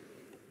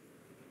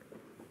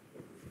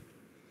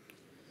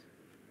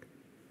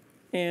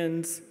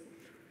 And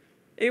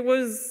it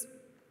was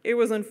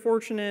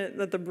unfortunate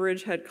that the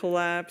bridge had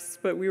collapsed,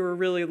 but we were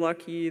really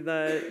lucky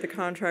that the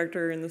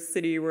contractor and the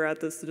city were at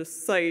this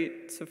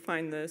site to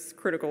find this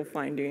critical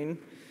finding.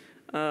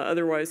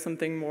 Otherwise,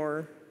 something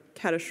more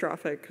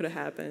catastrophic could have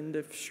happened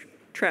if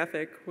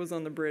traffic was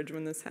on the bridge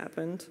when this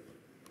happened.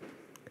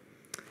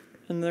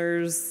 And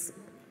there's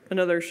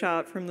another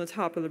shot from the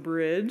top of the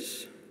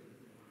bridge.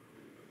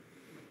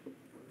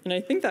 And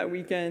I think that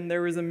weekend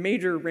there was a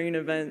major rain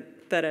event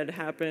that had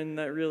happened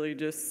that really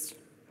just,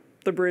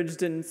 the bridge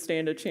didn't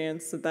stand a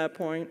chance at that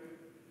point.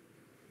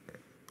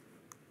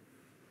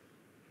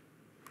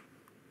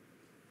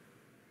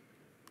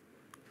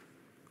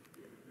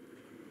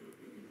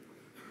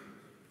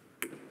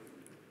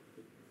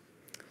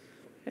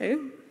 Okay,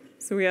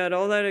 so we had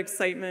all that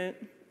excitement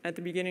at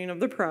the beginning of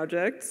the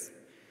project.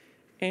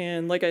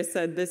 And like I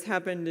said, this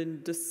happened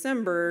in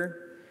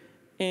December,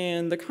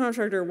 and the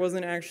contractor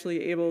wasn't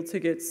actually able to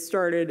get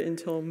started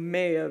until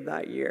May of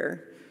that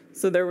year.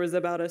 So there was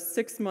about a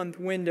 6-month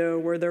window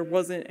where there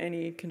wasn't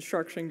any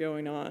construction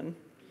going on.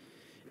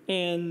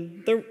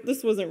 And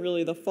this wasn't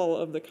really the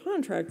fault of the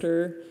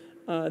contractor.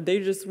 They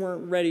just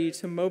weren't ready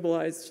to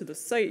mobilize to the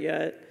site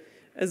yet,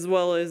 as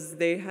well as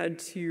they had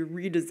to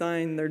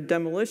redesign their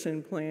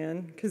demolition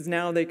plan because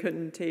now they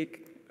couldn't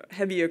take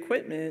heavy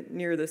equipment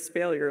near this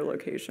failure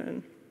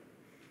location.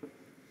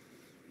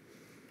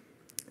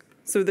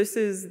 So this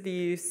is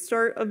the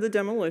start of the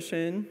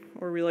demolition,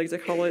 or we like to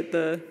call it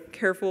the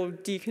careful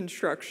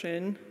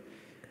deconstruction.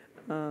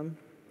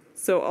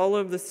 So all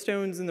of the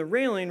stones in the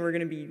railing were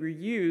going to be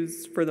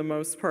reused for the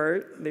most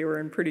part. They were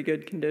in pretty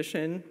good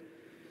condition.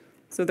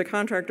 So the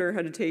contractor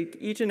had to take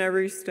each and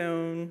every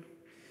stone,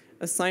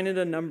 assign it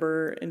a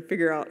number, and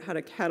figure out how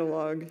to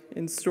catalog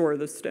and store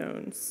the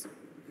stones.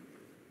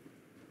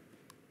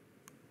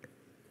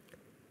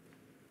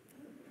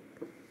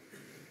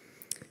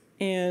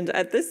 And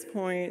at this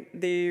point,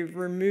 they've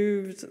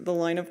removed the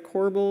line of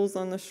corbels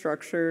on the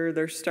structure.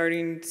 They're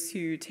starting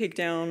to take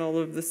down all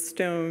of the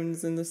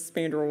stones in the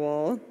spandrel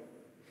wall.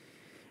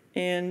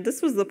 And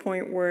this was the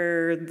point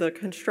where the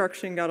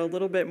construction got a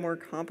little bit more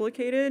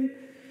complicated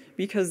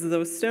because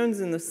those stones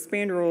in the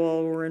spandrel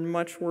wall were in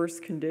much worse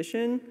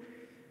condition.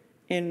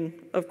 And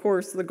of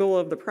course, the goal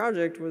of the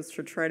project was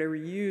to try to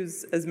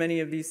reuse as many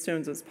of these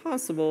stones as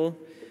possible.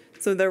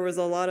 So there was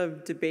a lot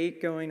of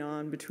debate going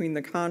on between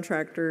the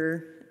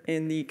contractor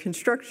and the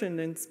construction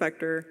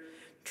inspector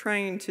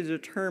trying to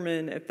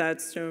determine if that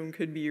stone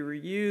could be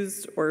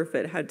reused or if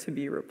it had to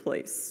be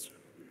replaced.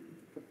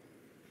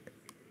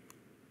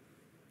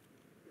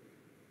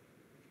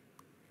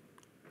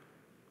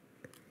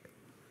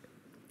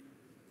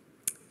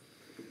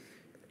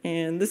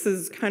 And this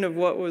is kind of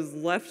what was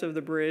left of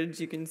the bridge.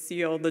 You can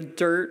see all the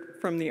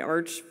dirt from the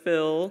arch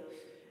fill,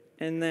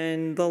 and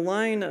then the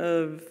line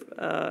of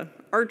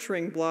arch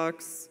ring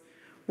blocks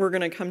were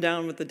going to come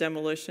down with the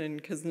demolition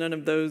because none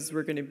of those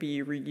were going to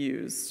be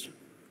reused.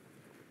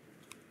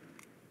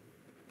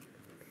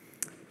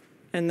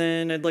 And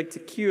then I'd like to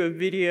cue a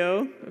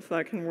video, if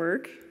that can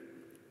work.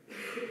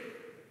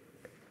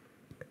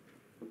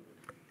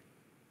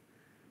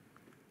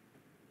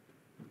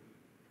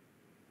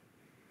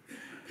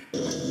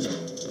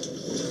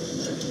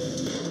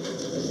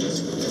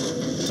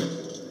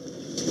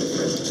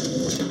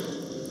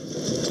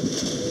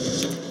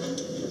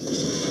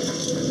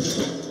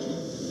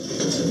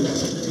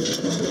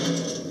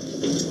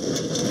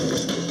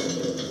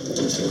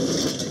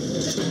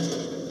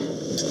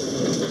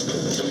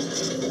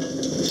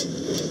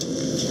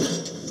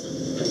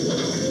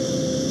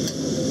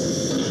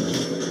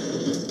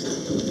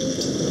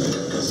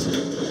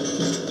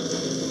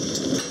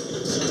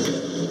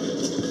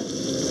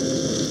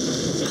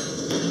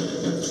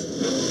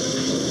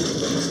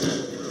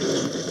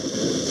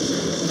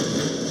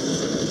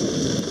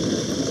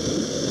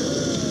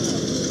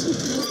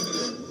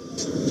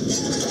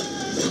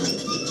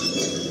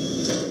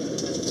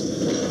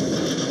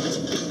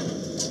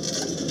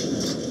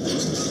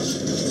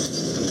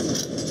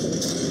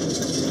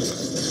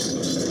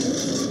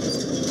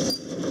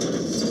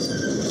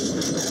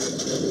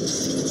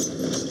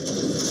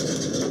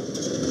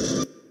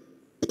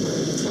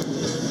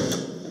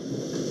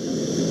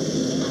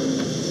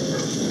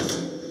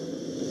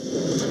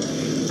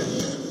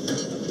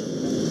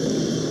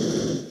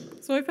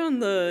 So I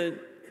found the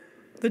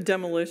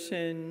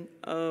demolition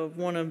of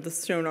one of the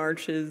stone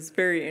arches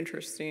very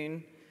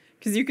interesting,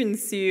 because you can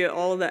see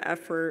all the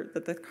effort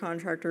that the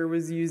contractor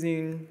was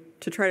using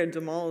to try to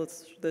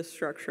demolish this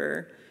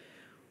structure.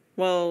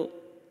 Well,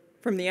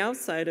 from the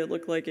outside, it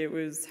looked like it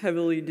was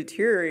heavily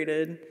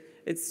deteriorated.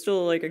 It's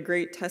still like a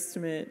great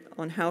testament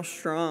on how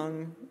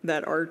strong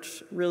that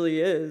arch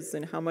really is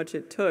and how much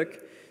it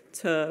took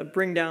to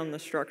bring down the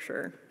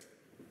structure.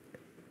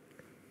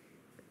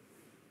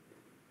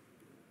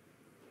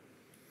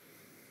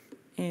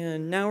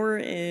 And now we're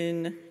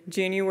in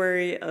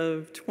January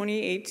of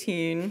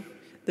 2018.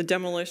 The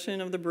demolition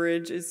of the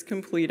bridge is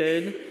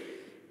completed,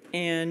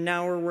 and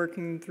now we're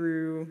working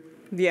through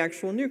the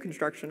actual new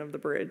construction of the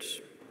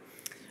bridge.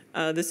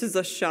 This is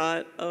a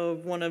shot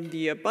of one of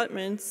the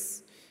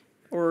abutments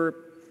or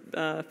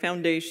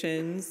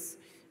foundations,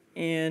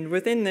 and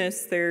within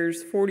this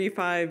there's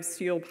 45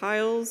 steel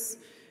piles,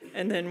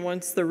 and then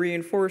once the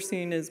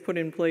reinforcing is put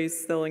in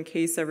place, they'll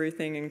encase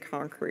everything in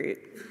concrete.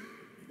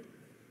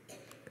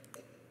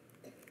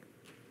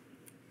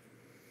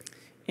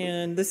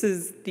 And this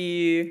is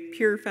the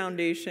pier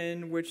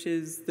foundation, which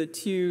is the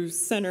two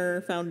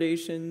center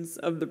foundations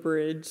of the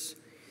bridge.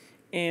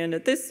 And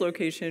at this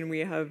location, we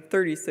have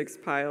 36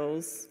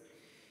 piles.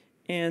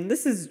 And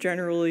this is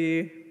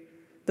generally,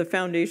 the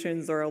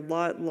foundations are a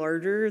lot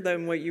larger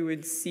than what you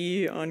would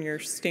see on your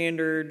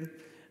standard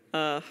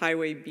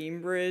highway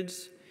beam bridge.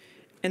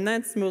 And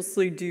that's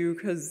mostly due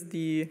because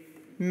the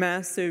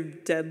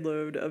massive dead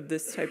load of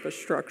this type of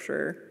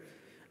structure.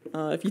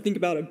 If you think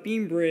about a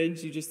beam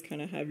bridge, you just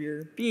kind of have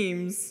your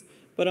beams,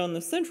 but on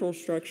the central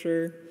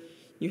structure,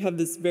 you have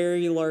this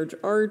very large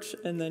arch,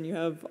 and then you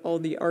have all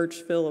the arch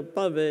fill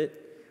above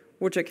it,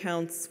 which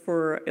accounts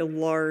for a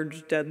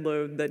large dead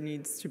load that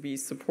needs to be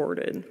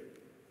supported.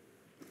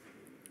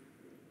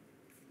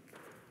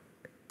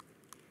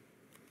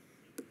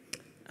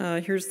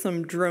 Here's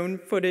some drone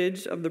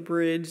footage of the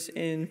bridge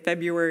in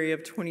February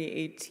of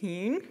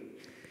 2018.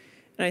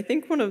 And I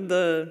think one of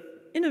the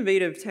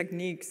innovative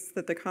techniques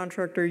that the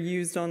contractor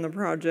used on the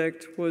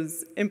project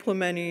was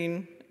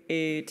implementing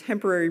a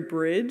temporary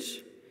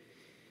bridge.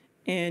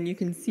 And you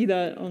can see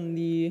that on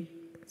the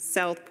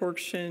south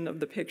portion of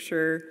the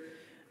picture.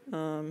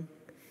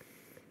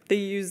 They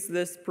used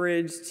this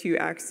bridge to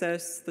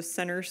access the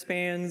center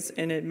spans,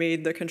 and it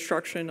made the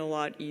construction a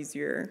lot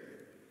easier.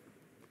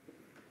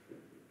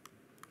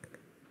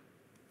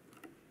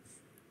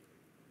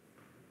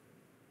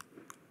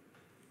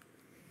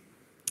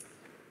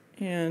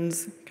 And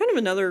kind of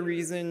another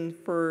reason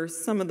for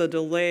some of the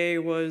delay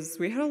was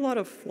we had a lot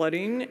of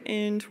flooding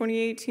in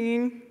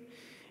 2018.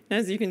 And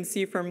as you can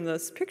see from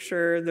this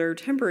picture, their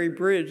temporary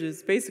bridge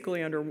is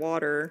basically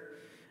underwater.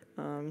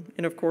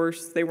 And of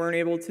course, they weren't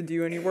able to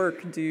do any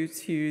work due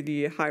to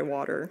the high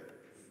water.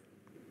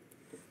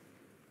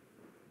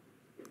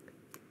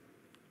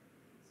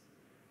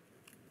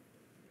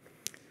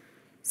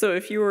 So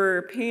if you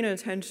were paying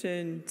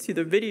attention to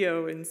the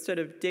video instead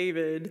of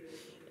David,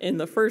 in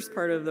the first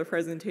part of the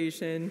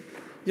presentation,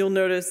 you'll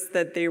notice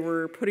that they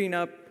were putting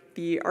up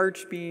the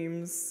arch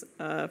beams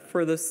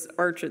for this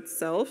arch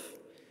itself.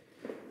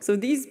 So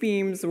these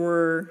beams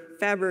were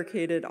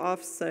fabricated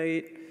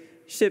off-site,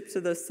 shipped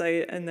to the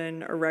site, and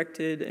then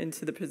erected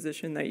into the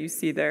position that you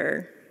see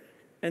there.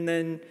 And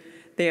then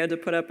they had to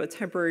put up a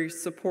temporary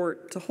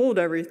support to hold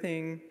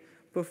everything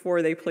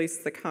before they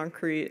placed the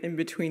concrete in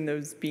between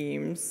those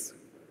beams.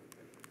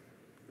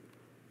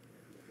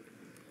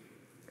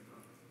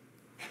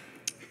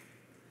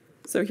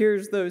 So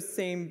here's those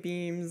same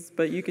beams,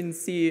 but you can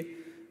see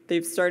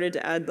they've started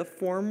to add the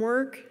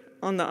formwork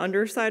on the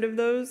underside of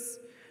those.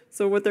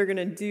 So what they're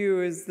gonna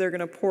do is they're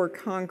gonna pour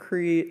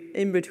concrete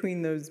in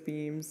between those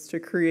beams to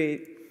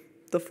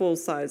create the full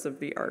size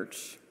of the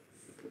arch.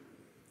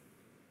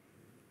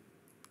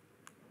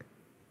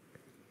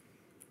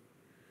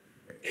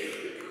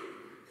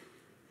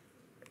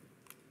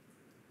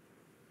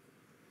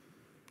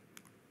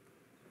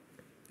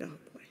 Oh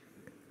boy.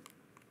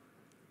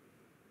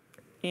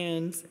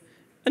 And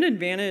an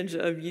advantage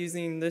of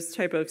using this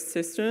type of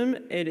system,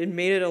 it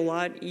made it a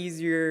lot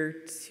easier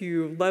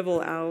to level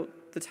out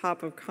the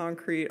top of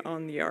concrete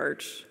on the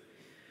arch.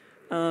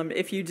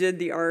 If you did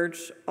the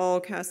arch all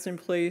cast in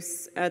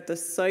place at the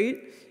site,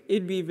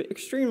 it'd be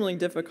extremely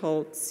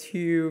difficult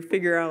to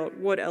figure out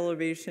what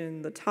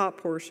elevation the top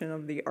portion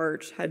of the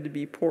arch had to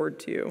be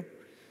poured to.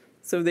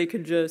 So they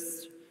could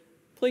just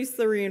place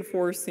the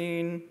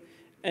reinforcing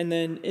and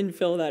then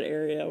infill that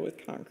area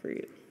with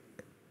concrete.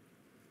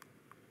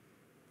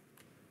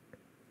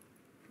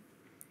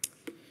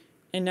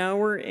 And now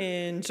we're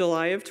in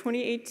July of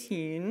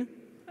 2018.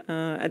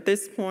 At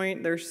this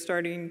point, they're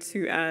starting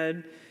to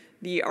add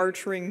the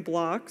arch ring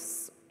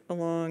blocks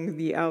along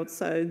the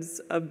outsides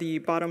of the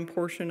bottom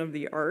portion of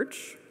the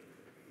arch.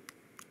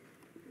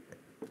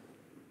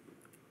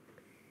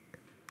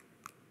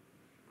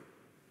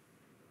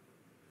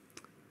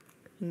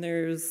 And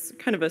there's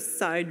kind of a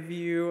side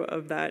view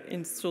of that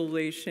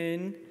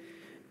installation.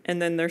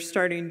 And then they're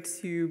starting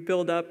to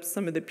build up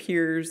some of the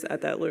piers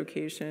at that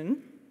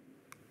location.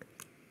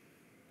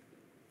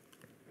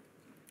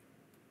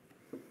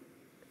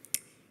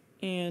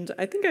 And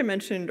I think I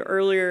mentioned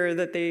earlier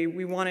that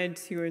we wanted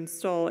to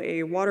install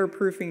a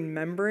waterproofing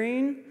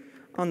membrane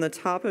on the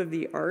top of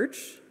the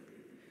arch.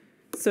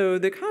 So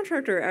the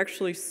contractor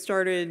actually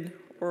started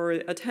or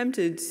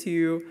attempted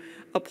to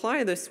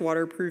apply this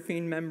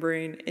waterproofing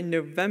membrane in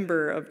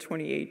November of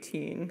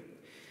 2018.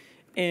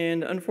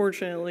 And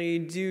unfortunately,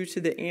 due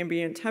to the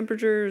ambient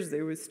temperatures,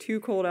 it was too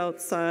cold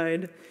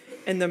outside,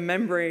 and the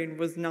membrane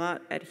was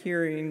not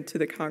adhering to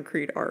the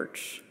concrete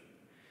arch.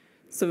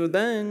 So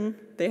then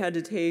they had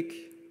to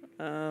take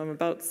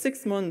about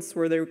 6 months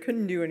where they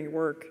couldn't do any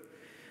work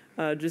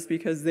just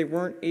because they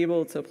weren't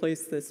able to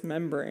place this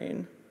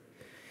membrane.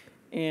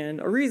 And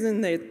a reason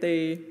that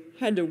they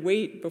had to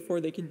wait before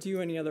they could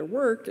do any other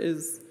work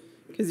is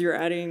because you're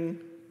adding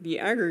the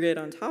aggregate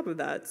on top of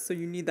that, so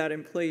you need that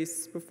in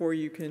place before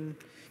you can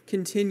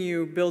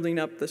continue building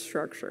up the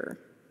structure.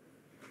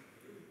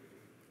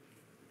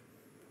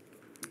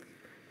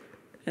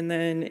 And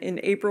then in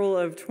April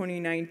of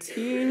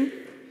 2019,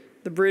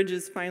 the bridge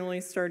is finally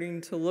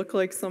starting to look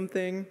like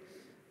something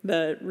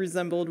that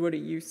resembled what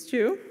it used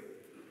to.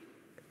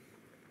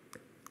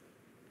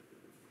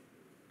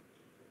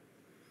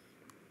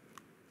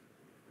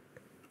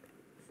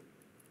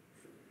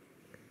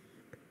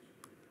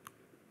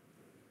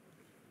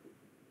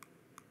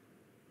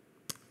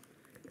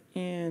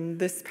 And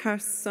this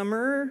past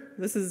summer,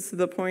 this is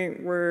the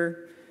point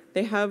where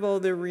they have all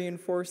the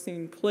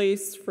reinforcing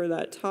placed for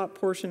that top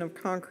portion of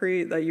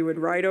concrete that you would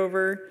ride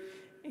over,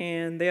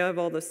 and they have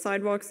all the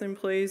sidewalks in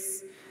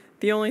place.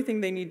 The only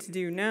thing they need to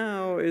do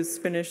now is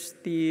finish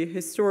the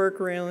historic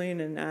railing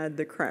and add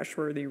the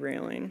crash-worthy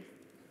railing.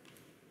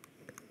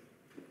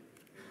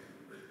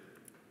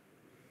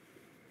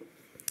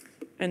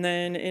 And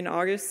then in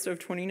August of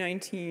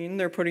 2019,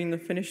 they're putting the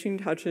finishing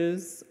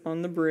touches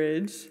on the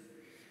bridge.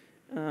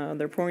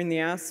 They're pouring the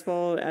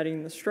asphalt,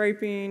 adding the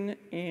striping,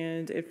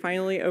 and it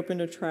finally opened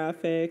to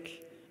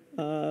traffic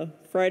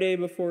Friday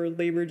before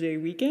Labor Day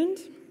weekend.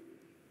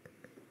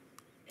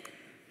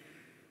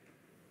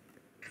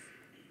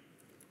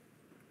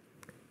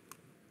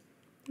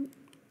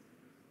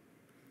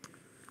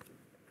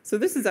 So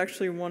this is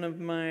actually one of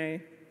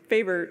my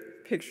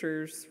favorite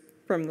pictures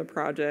from the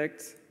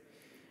project.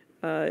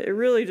 It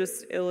really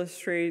just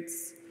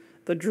illustrates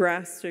the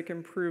drastic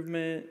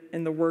improvement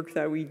in the work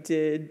that we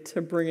did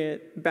to bring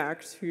it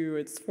back to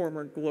its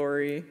former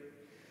glory.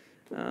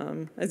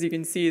 As you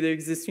can see, the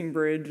existing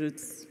bridge,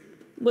 it's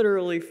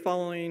literally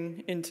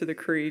falling into the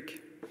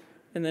creek,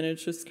 and then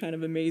it's just kind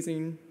of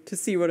amazing to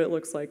see what it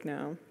looks like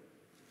now.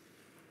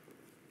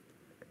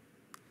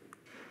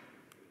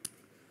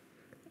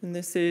 And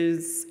this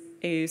is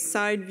a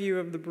side view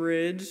of the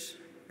bridge,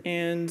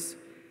 and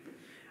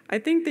I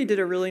think they did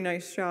a really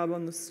nice job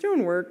on the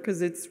stonework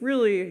because it's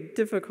really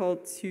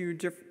difficult to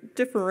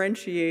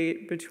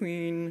differentiate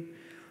between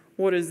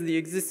what is the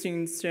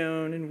existing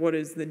stone and what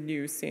is the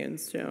new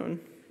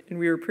sandstone. And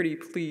we were pretty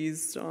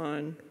pleased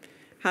on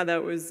how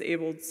that was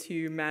able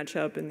to match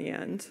up in the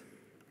end.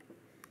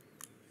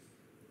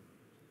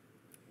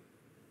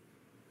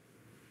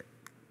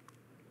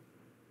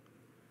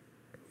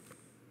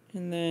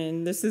 And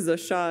then this is a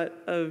shot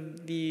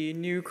of the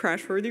new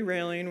crash-worthy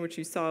railing, which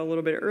you saw a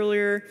little bit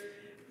earlier,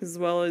 as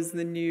well as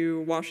the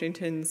new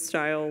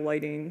Washington-style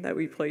lighting that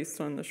we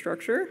placed on the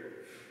structure.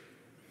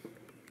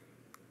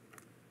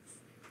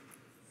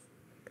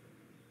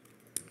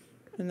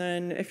 And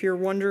then if you're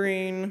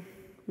wondering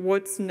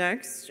what's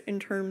next in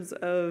terms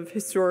of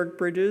historic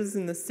bridges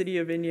in the city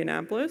of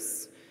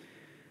Indianapolis,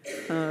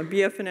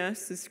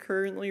 BF&S is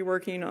currently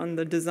working on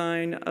the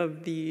design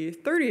of the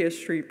 30th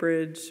Street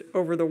Bridge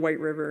over the White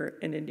River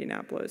in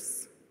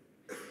Indianapolis.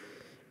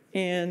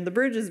 And the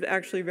bridge is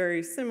actually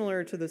very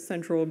similar to the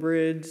Central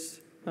Bridge.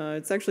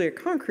 It's actually a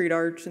concrete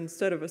arch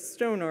instead of a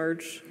stone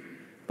arch,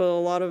 but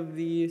a lot of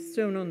the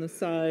stone on the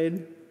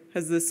side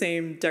has the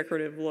same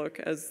decorative look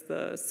as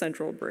the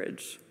Central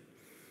Bridge.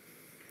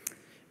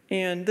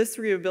 And this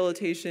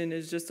rehabilitation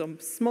is just a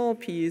small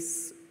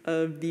piece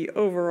of the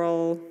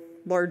overall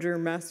larger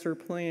master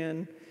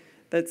plan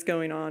that's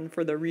going on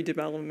for the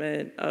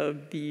redevelopment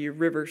of the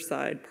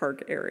Riverside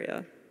Park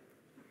area.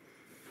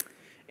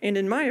 And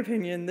in my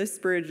opinion, this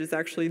bridge is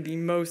actually the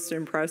most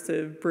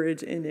impressive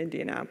bridge in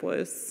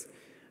Indianapolis.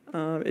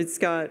 It's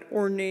got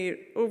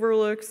ornate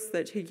overlooks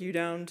that take you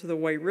down to the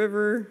White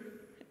River,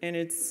 and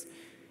it's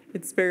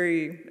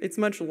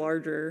much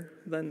larger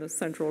than the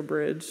Central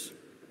Bridge.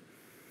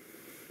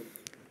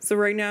 So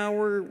right now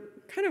we're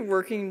kind of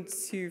working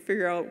to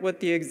figure out what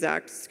the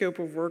exact scope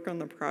of work on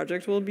the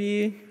project will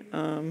be.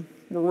 We're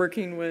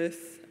working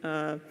with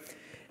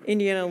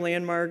Indiana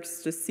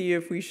Landmarks to see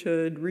if we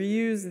should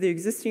reuse the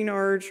existing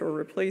arch or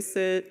replace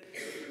it.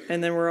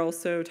 And then we're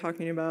also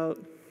talking about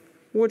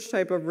which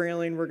type of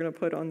railing we're going to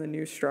put on the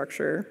new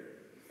structure.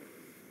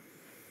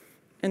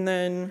 And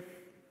then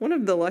one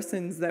of the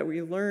lessons that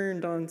we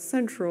learned on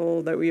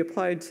Central that we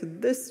applied to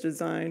this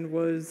design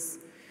was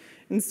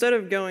instead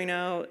of going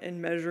out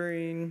and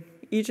measuring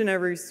each and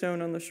every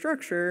stone on the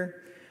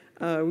structure,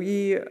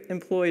 we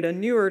employed a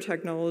newer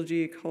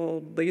technology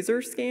called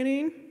laser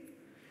scanning.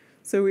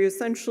 So we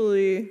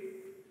essentially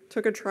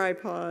took a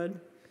tripod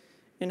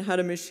and had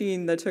a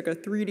machine that took a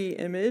 3D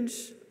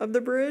image of the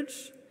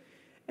bridge,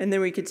 and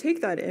then we could take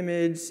that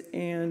image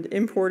and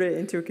import it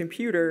into a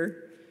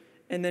computer,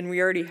 and then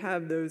we already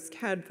have those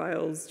CAD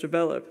files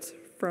developed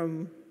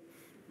from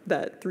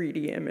that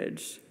 3D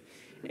image.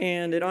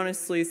 And it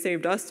honestly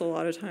saved us a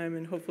lot of time,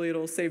 and hopefully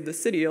it'll save the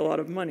city a lot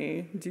of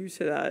money due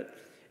to that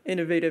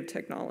innovative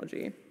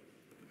technology.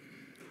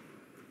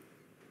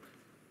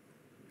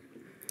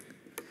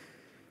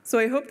 So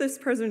I hope this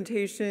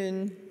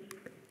presentation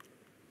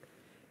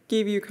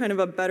gave you kind of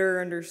a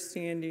better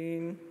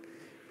understanding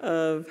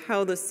of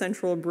how the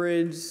Central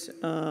Bridge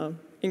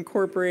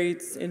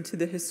incorporates into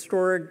the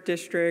historic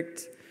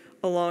district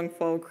along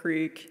Fall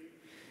Creek,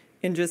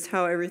 and just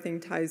how everything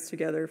ties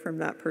together from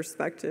that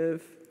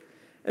perspective,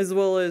 as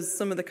well as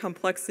some of the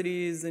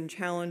complexities and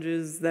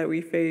challenges that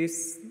we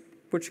face,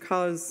 which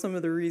caused some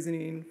of the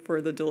reasoning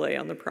for the delay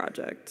on the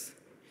project.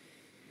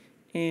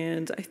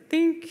 And I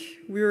think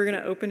we were going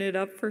to open it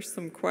up for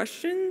some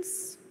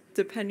questions,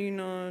 depending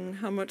on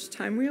how much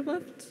time we have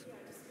left.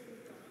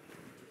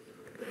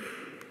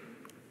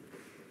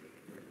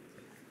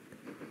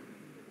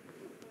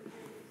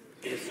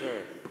 Yes,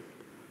 sir.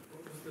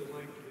 What was the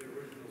length of the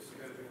original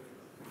schedule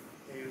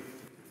and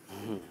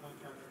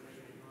contractor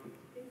making money?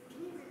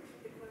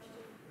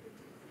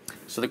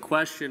 So the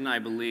question, I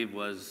believe,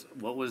 was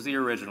what was the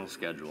original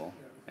schedule?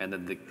 And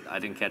then I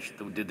didn't catch,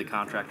 did the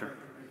contractor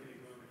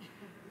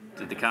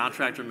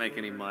make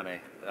any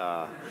money?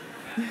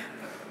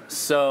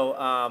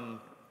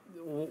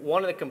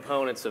 One of the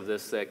components of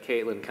this that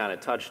Katlyn kind of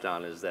touched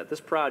on is that this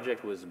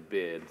project was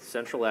bid.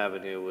 Central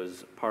Avenue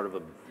was part of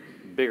a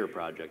bigger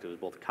project. It was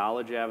both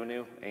College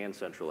Avenue and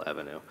Central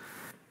Avenue.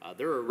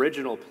 Their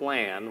original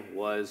plan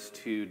was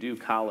to do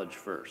College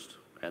first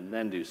and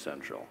then do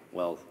Central.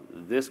 Well,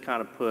 this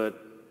kind of put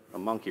a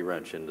monkey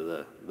wrench into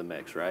the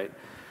mix, right?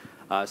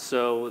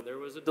 So there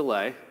was a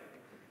delay.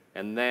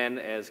 And then,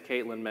 as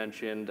Katlyn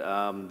mentioned,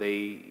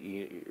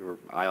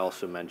 I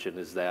also mentioned,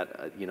 is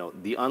that,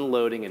 the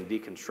unloading and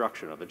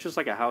deconstruction of it, just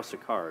like a house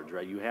of cards,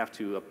 right? You have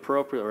to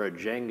or a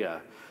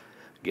Jenga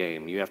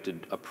game, you have to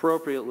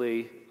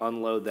appropriately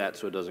unload that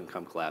so it doesn't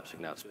come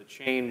collapsing down. So it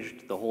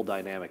changed the whole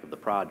dynamic of the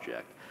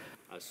project.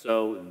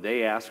 So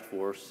they asked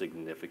for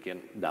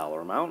significant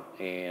dollar amount,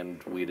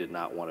 and we did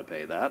not want to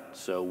pay that.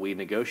 So we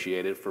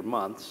negotiated for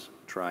months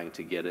trying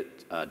to get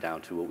it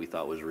down to what we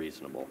thought was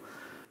reasonable.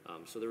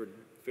 So there were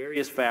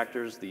various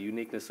factors. The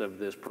uniqueness of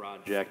this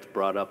project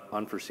brought up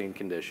unforeseen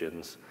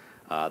conditions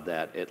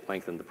that it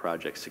lengthened the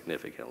project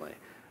significantly.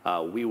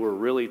 We were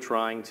really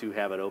trying to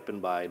have it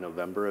open by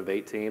November of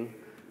 18.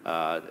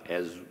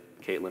 As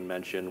Katlyn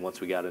mentioned,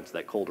 once we got into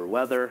that colder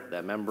weather,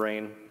 that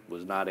membrane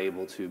was not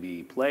able to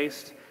be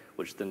placed,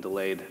 which then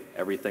delayed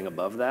everything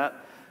above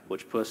that,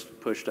 which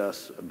pushed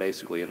us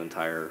basically an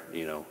entire,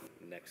 into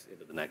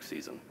the next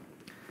season.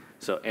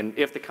 So, and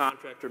if the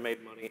contractor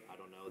made money, I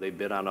don't know. They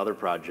bid on other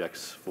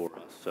projects for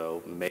us,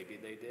 so maybe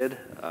they did.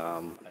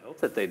 I hope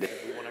that they did.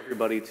 We want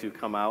everybody to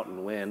come out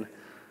and win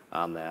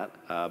on that,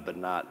 but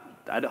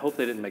not. I hope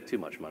they didn't make too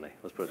much money.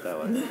 Let's put it that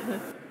way.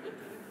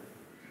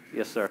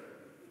 Yes, sir.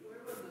 Where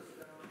was the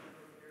stone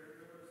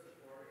procured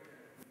for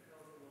and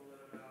tell us a little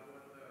bit about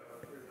what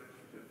the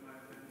relationship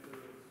might have been to the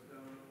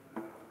stone,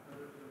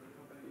 others in the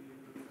company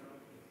using the stone?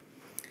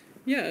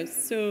 Yeah,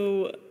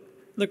 so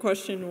the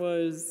question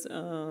was,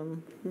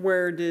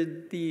 where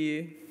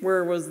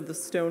was the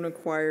stone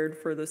acquired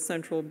for the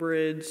Central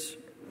Bridge,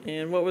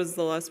 and what was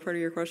the last part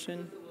of your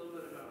question? Just a little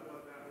bit about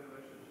what that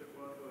relationship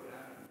was with the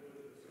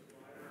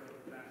supplier of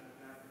that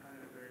kind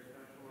of very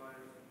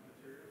specialized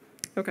material.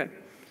 Okay.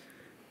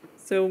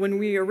 So when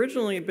we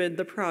originally bid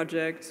the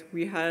project,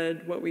 we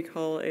had what we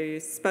call a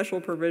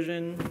special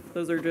provision.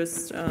 Those are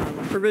just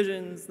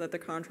provisions that the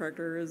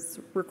contractor is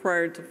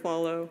required to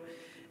follow.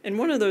 And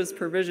one of those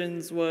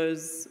provisions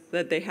was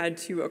that they had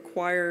to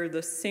acquire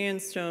the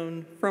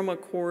sandstone from a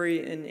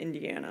quarry in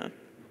Indiana.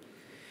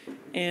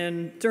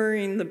 And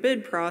during the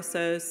bid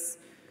process,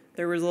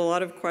 there was a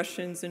lot of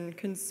questions and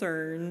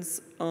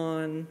concerns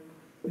on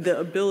the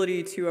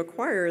ability to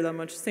acquire that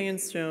much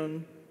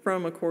sandstone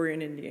from a quarry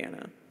in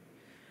Indiana.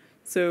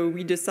 So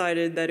we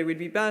decided that it would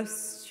be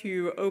best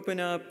to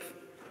open up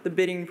the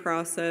bidding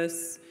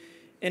process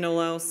and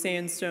allow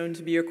sandstone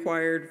to be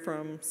acquired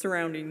from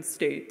surrounding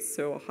states,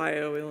 so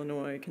Ohio,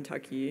 Illinois,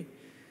 Kentucky.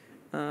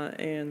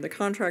 And the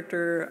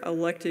contractor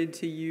elected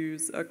to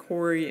use a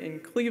quarry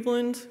in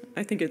Cleveland.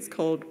 I think it's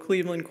called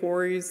Cleveland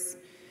Quarries.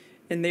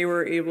 And they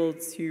were able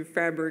to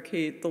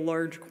fabricate the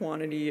large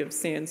quantity of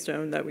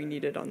sandstone that we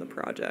needed on the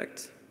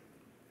project.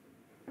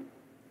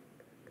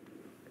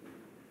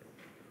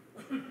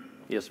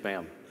 Yes,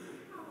 ma'am.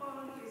 How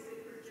long is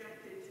it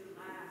projected to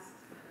last?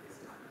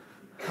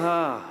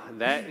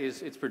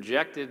 It's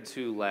projected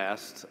to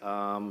last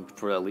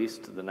for at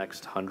least the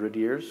next 100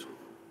 years.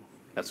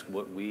 That's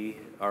what we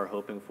are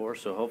hoping for.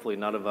 So hopefully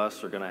none of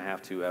us are going to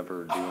have to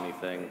ever do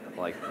anything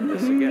like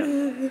this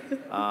again.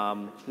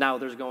 Now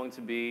there's going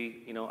to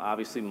be,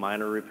 obviously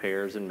minor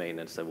repairs and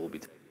maintenance that will be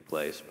taking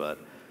place, but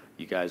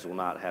you guys will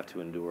not have to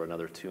endure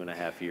another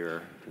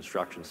 2.5-year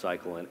construction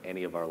cycle in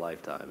any of our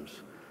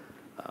lifetimes.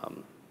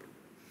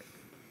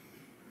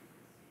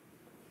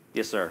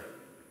 Yes, sir.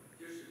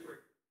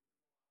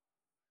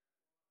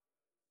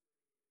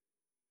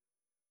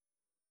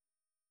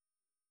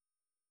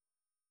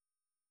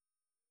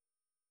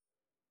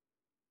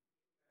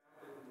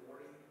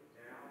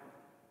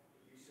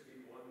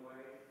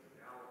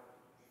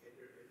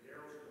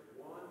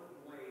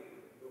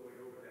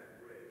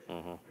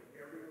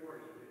 Every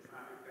morning, the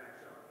traffic backs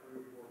up 3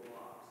 or 4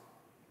 blocks.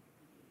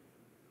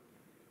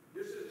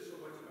 This isn't so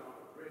much about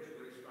the bridge,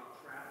 but it's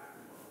about traffic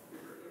flow.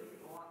 Is there any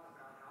thought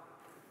about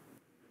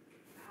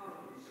how to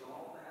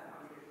resolve that?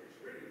 I mean,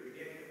 it's really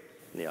ridiculous.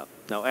 Yeah,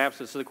 no,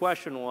 absolutely. So the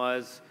question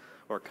was,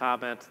 or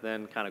comment,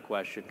 then kind of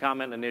question.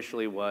 Comment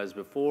initially was,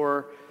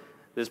 before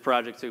this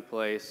project took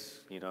place,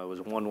 you know, it was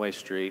a one-way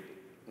street.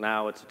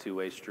 Now it's a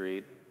two-way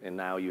street, and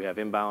now you have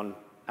inbound,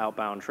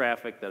 outbound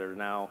traffic that are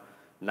now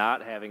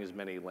not having as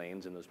many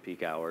lanes in those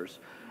peak hours.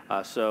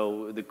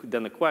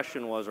 Then the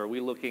question was, are we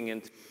looking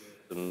into,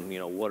 and, you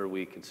know, what are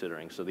we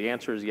considering? So the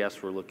answer is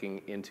yes, we're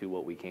looking into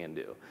what we can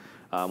do.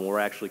 We're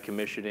actually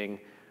commissioning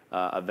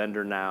a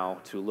vendor now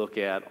to look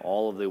at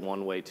all of the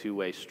one-way,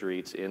 two-way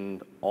streets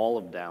in all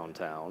of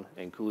downtown,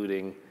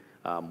 including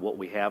what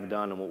we have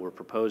done and what we're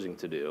proposing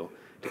to do,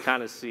 to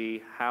kind of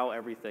see how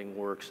everything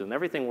works. And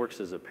everything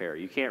works as a pair.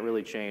 You can't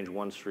really change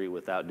one street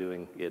without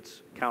doing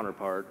its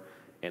counterpart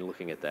and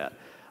looking at that.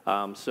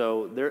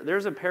 So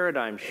there's a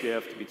paradigm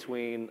shift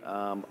between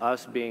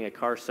us being a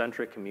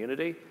car-centric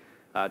community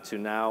to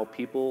now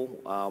people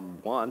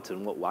want,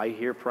 and what I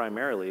hear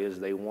primarily is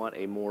they want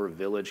a more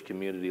village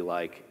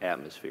community-like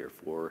atmosphere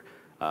for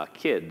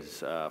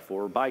kids,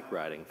 for bike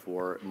riding,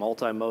 for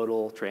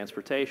multimodal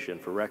transportation,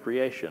 for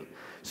recreation.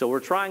 So we're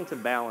trying to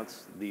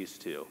balance these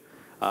two.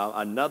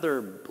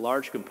 Another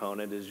large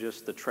component is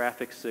just the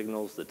traffic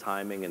signals, the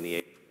timing, and the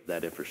age of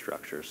that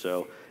infrastructure.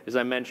 So as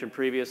I mentioned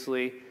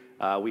previously,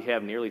 we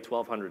have nearly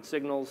 1,200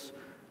 signals.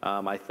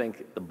 I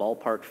think the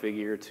ballpark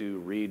figure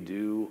to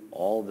redo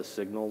all the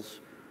signals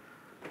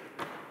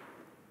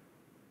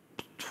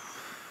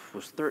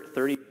was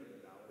 $30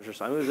 or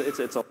something.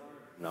 It's a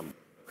number,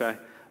 okay?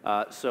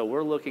 So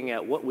we're looking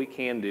at what we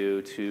can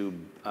do to,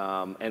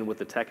 and with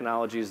the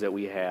technologies that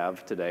we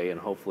have today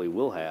and hopefully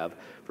will have,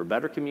 for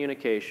better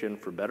communication,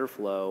 for better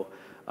flow,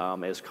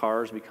 as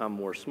cars become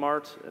more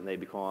smart and they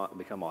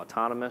become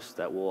autonomous,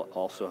 that will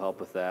also help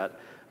with that.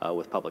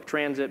 With public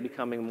transit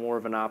becoming more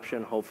of an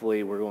option,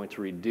 hopefully we're going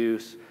to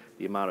reduce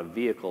the amount of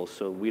vehicles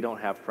so we don't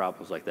have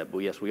problems like that. But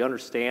yes, we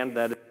understand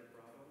that it's a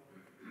problem,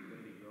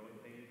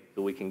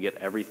 so we can get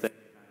everything,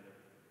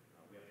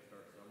 we have to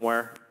start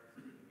somewhere,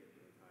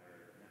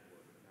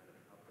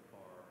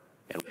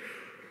 and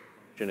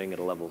functioning at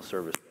a level of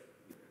service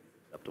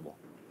acceptable.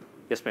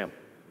 Yes, ma'am.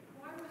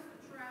 Why was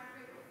the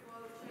traffic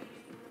flow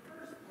changed in the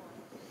first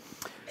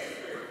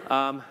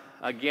place?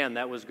 Again,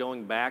 that was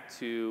going back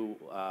to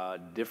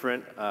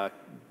different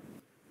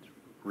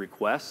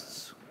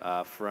requests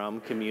from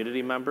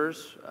community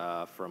members,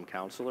 from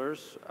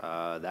counselors.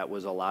 That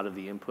was a lot of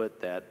the input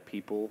that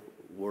people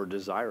were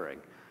desiring.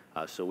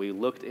 So we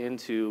looked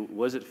into,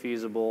 was it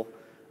feasible?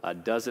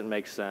 Does it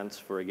make sense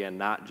for, again,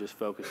 not just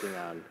focusing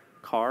on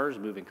cars,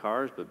 moving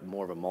cars, but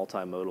more of a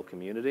multimodal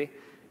community?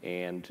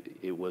 And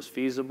it was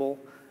feasible,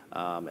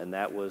 and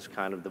that was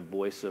kind of the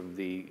voice of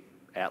the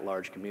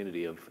at-large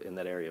community in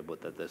that area,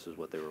 but that this is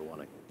what they were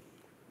wanting.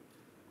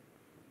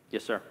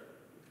 Yes, sir.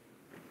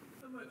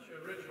 How much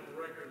original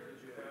records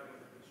did you have of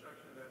the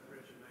construction of that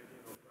bridge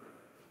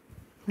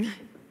in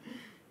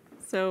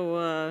 1905?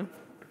 So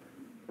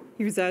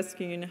he was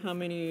asking how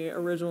many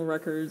original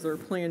records or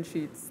plan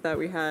sheets that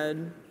we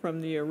had from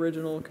the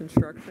original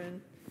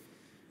construction.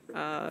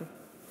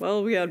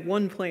 Well, we had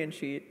one plan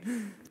sheet.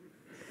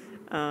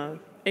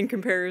 In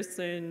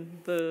comparison,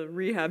 the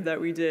rehab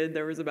that we did,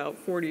 there was about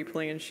 40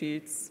 plan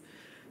sheets.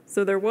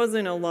 So there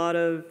wasn't a lot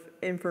of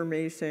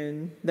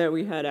information that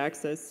we had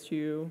access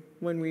to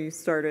when we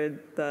started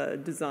the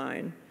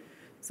design.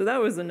 So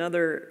that was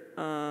another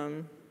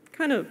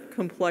kind of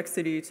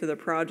complexity to the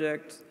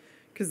project,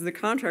 because the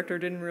contractor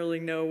didn't really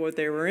know what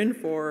they were in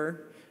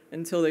for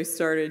until they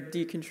started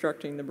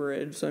deconstructing the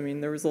bridge. So, I mean,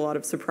 there was a lot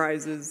of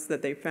surprises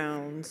that they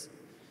found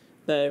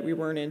that we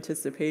weren't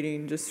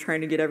anticipating, just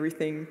trying to get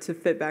everything to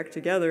fit back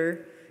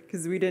together,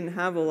 because we didn't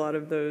have a lot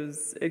of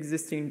those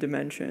existing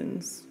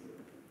dimensions.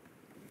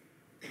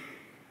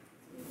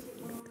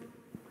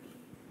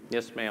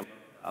 Yes, ma'am.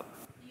 The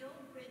old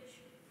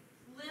bridge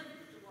lived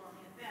long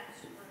and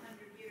fast for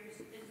 100 years.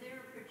 Is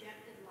there a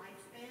projected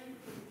lifespan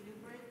for the new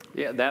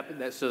bridge?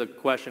 Yeah, so the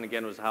question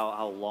again was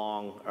how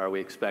long are we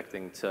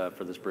expecting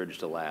for this bridge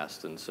to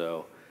last? And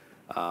so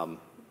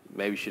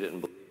maybe she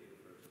didn't believe it,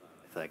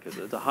 I think,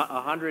 because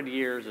 100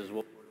 years is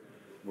what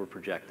we're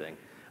projecting.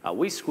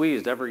 We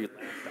squeezed every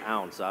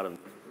ounce out of the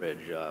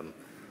bridge.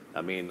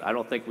 I mean, I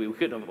don't think we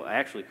could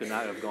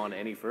not have gone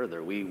any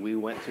further. We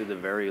went to the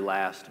very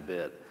last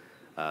bit.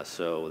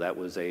 So that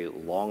was a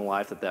long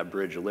life that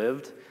bridge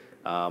lived.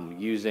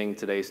 Using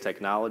today's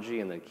technology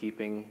and then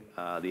keeping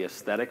the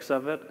aesthetics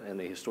of it and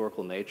the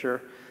historical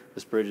nature,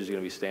 this bridge is going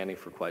to be standing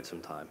for quite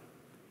some time.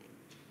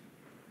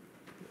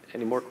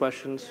 Any more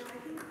questions?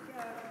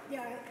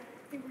 Yeah, I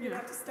think we're going to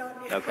have to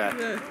stop now. Okay.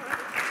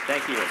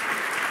 Thank you.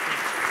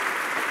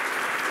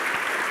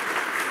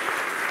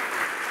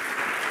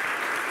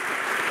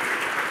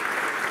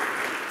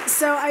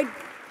 So I'd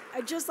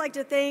just like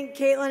to thank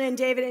Katlyn and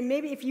David, and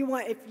maybe if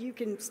you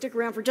can stick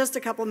around for just a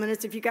couple of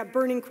minutes, if you've got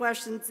burning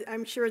questions,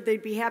 I'm sure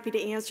they'd be happy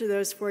to answer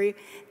those for you.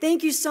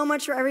 Thank you so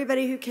much for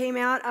everybody who came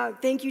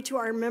out. Thank you to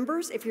our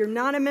members. If you're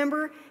not a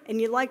member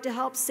and you'd like to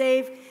help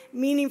save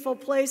meaningful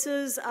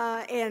places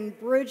and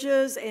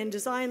bridges and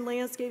design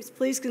landscapes,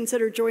 please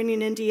consider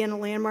joining Indiana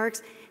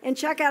Landmarks and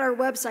check out our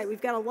website.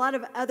 We've got a lot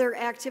of other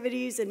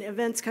activities and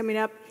events coming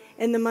up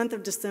in the month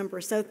of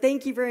December. So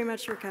thank you very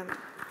much for coming.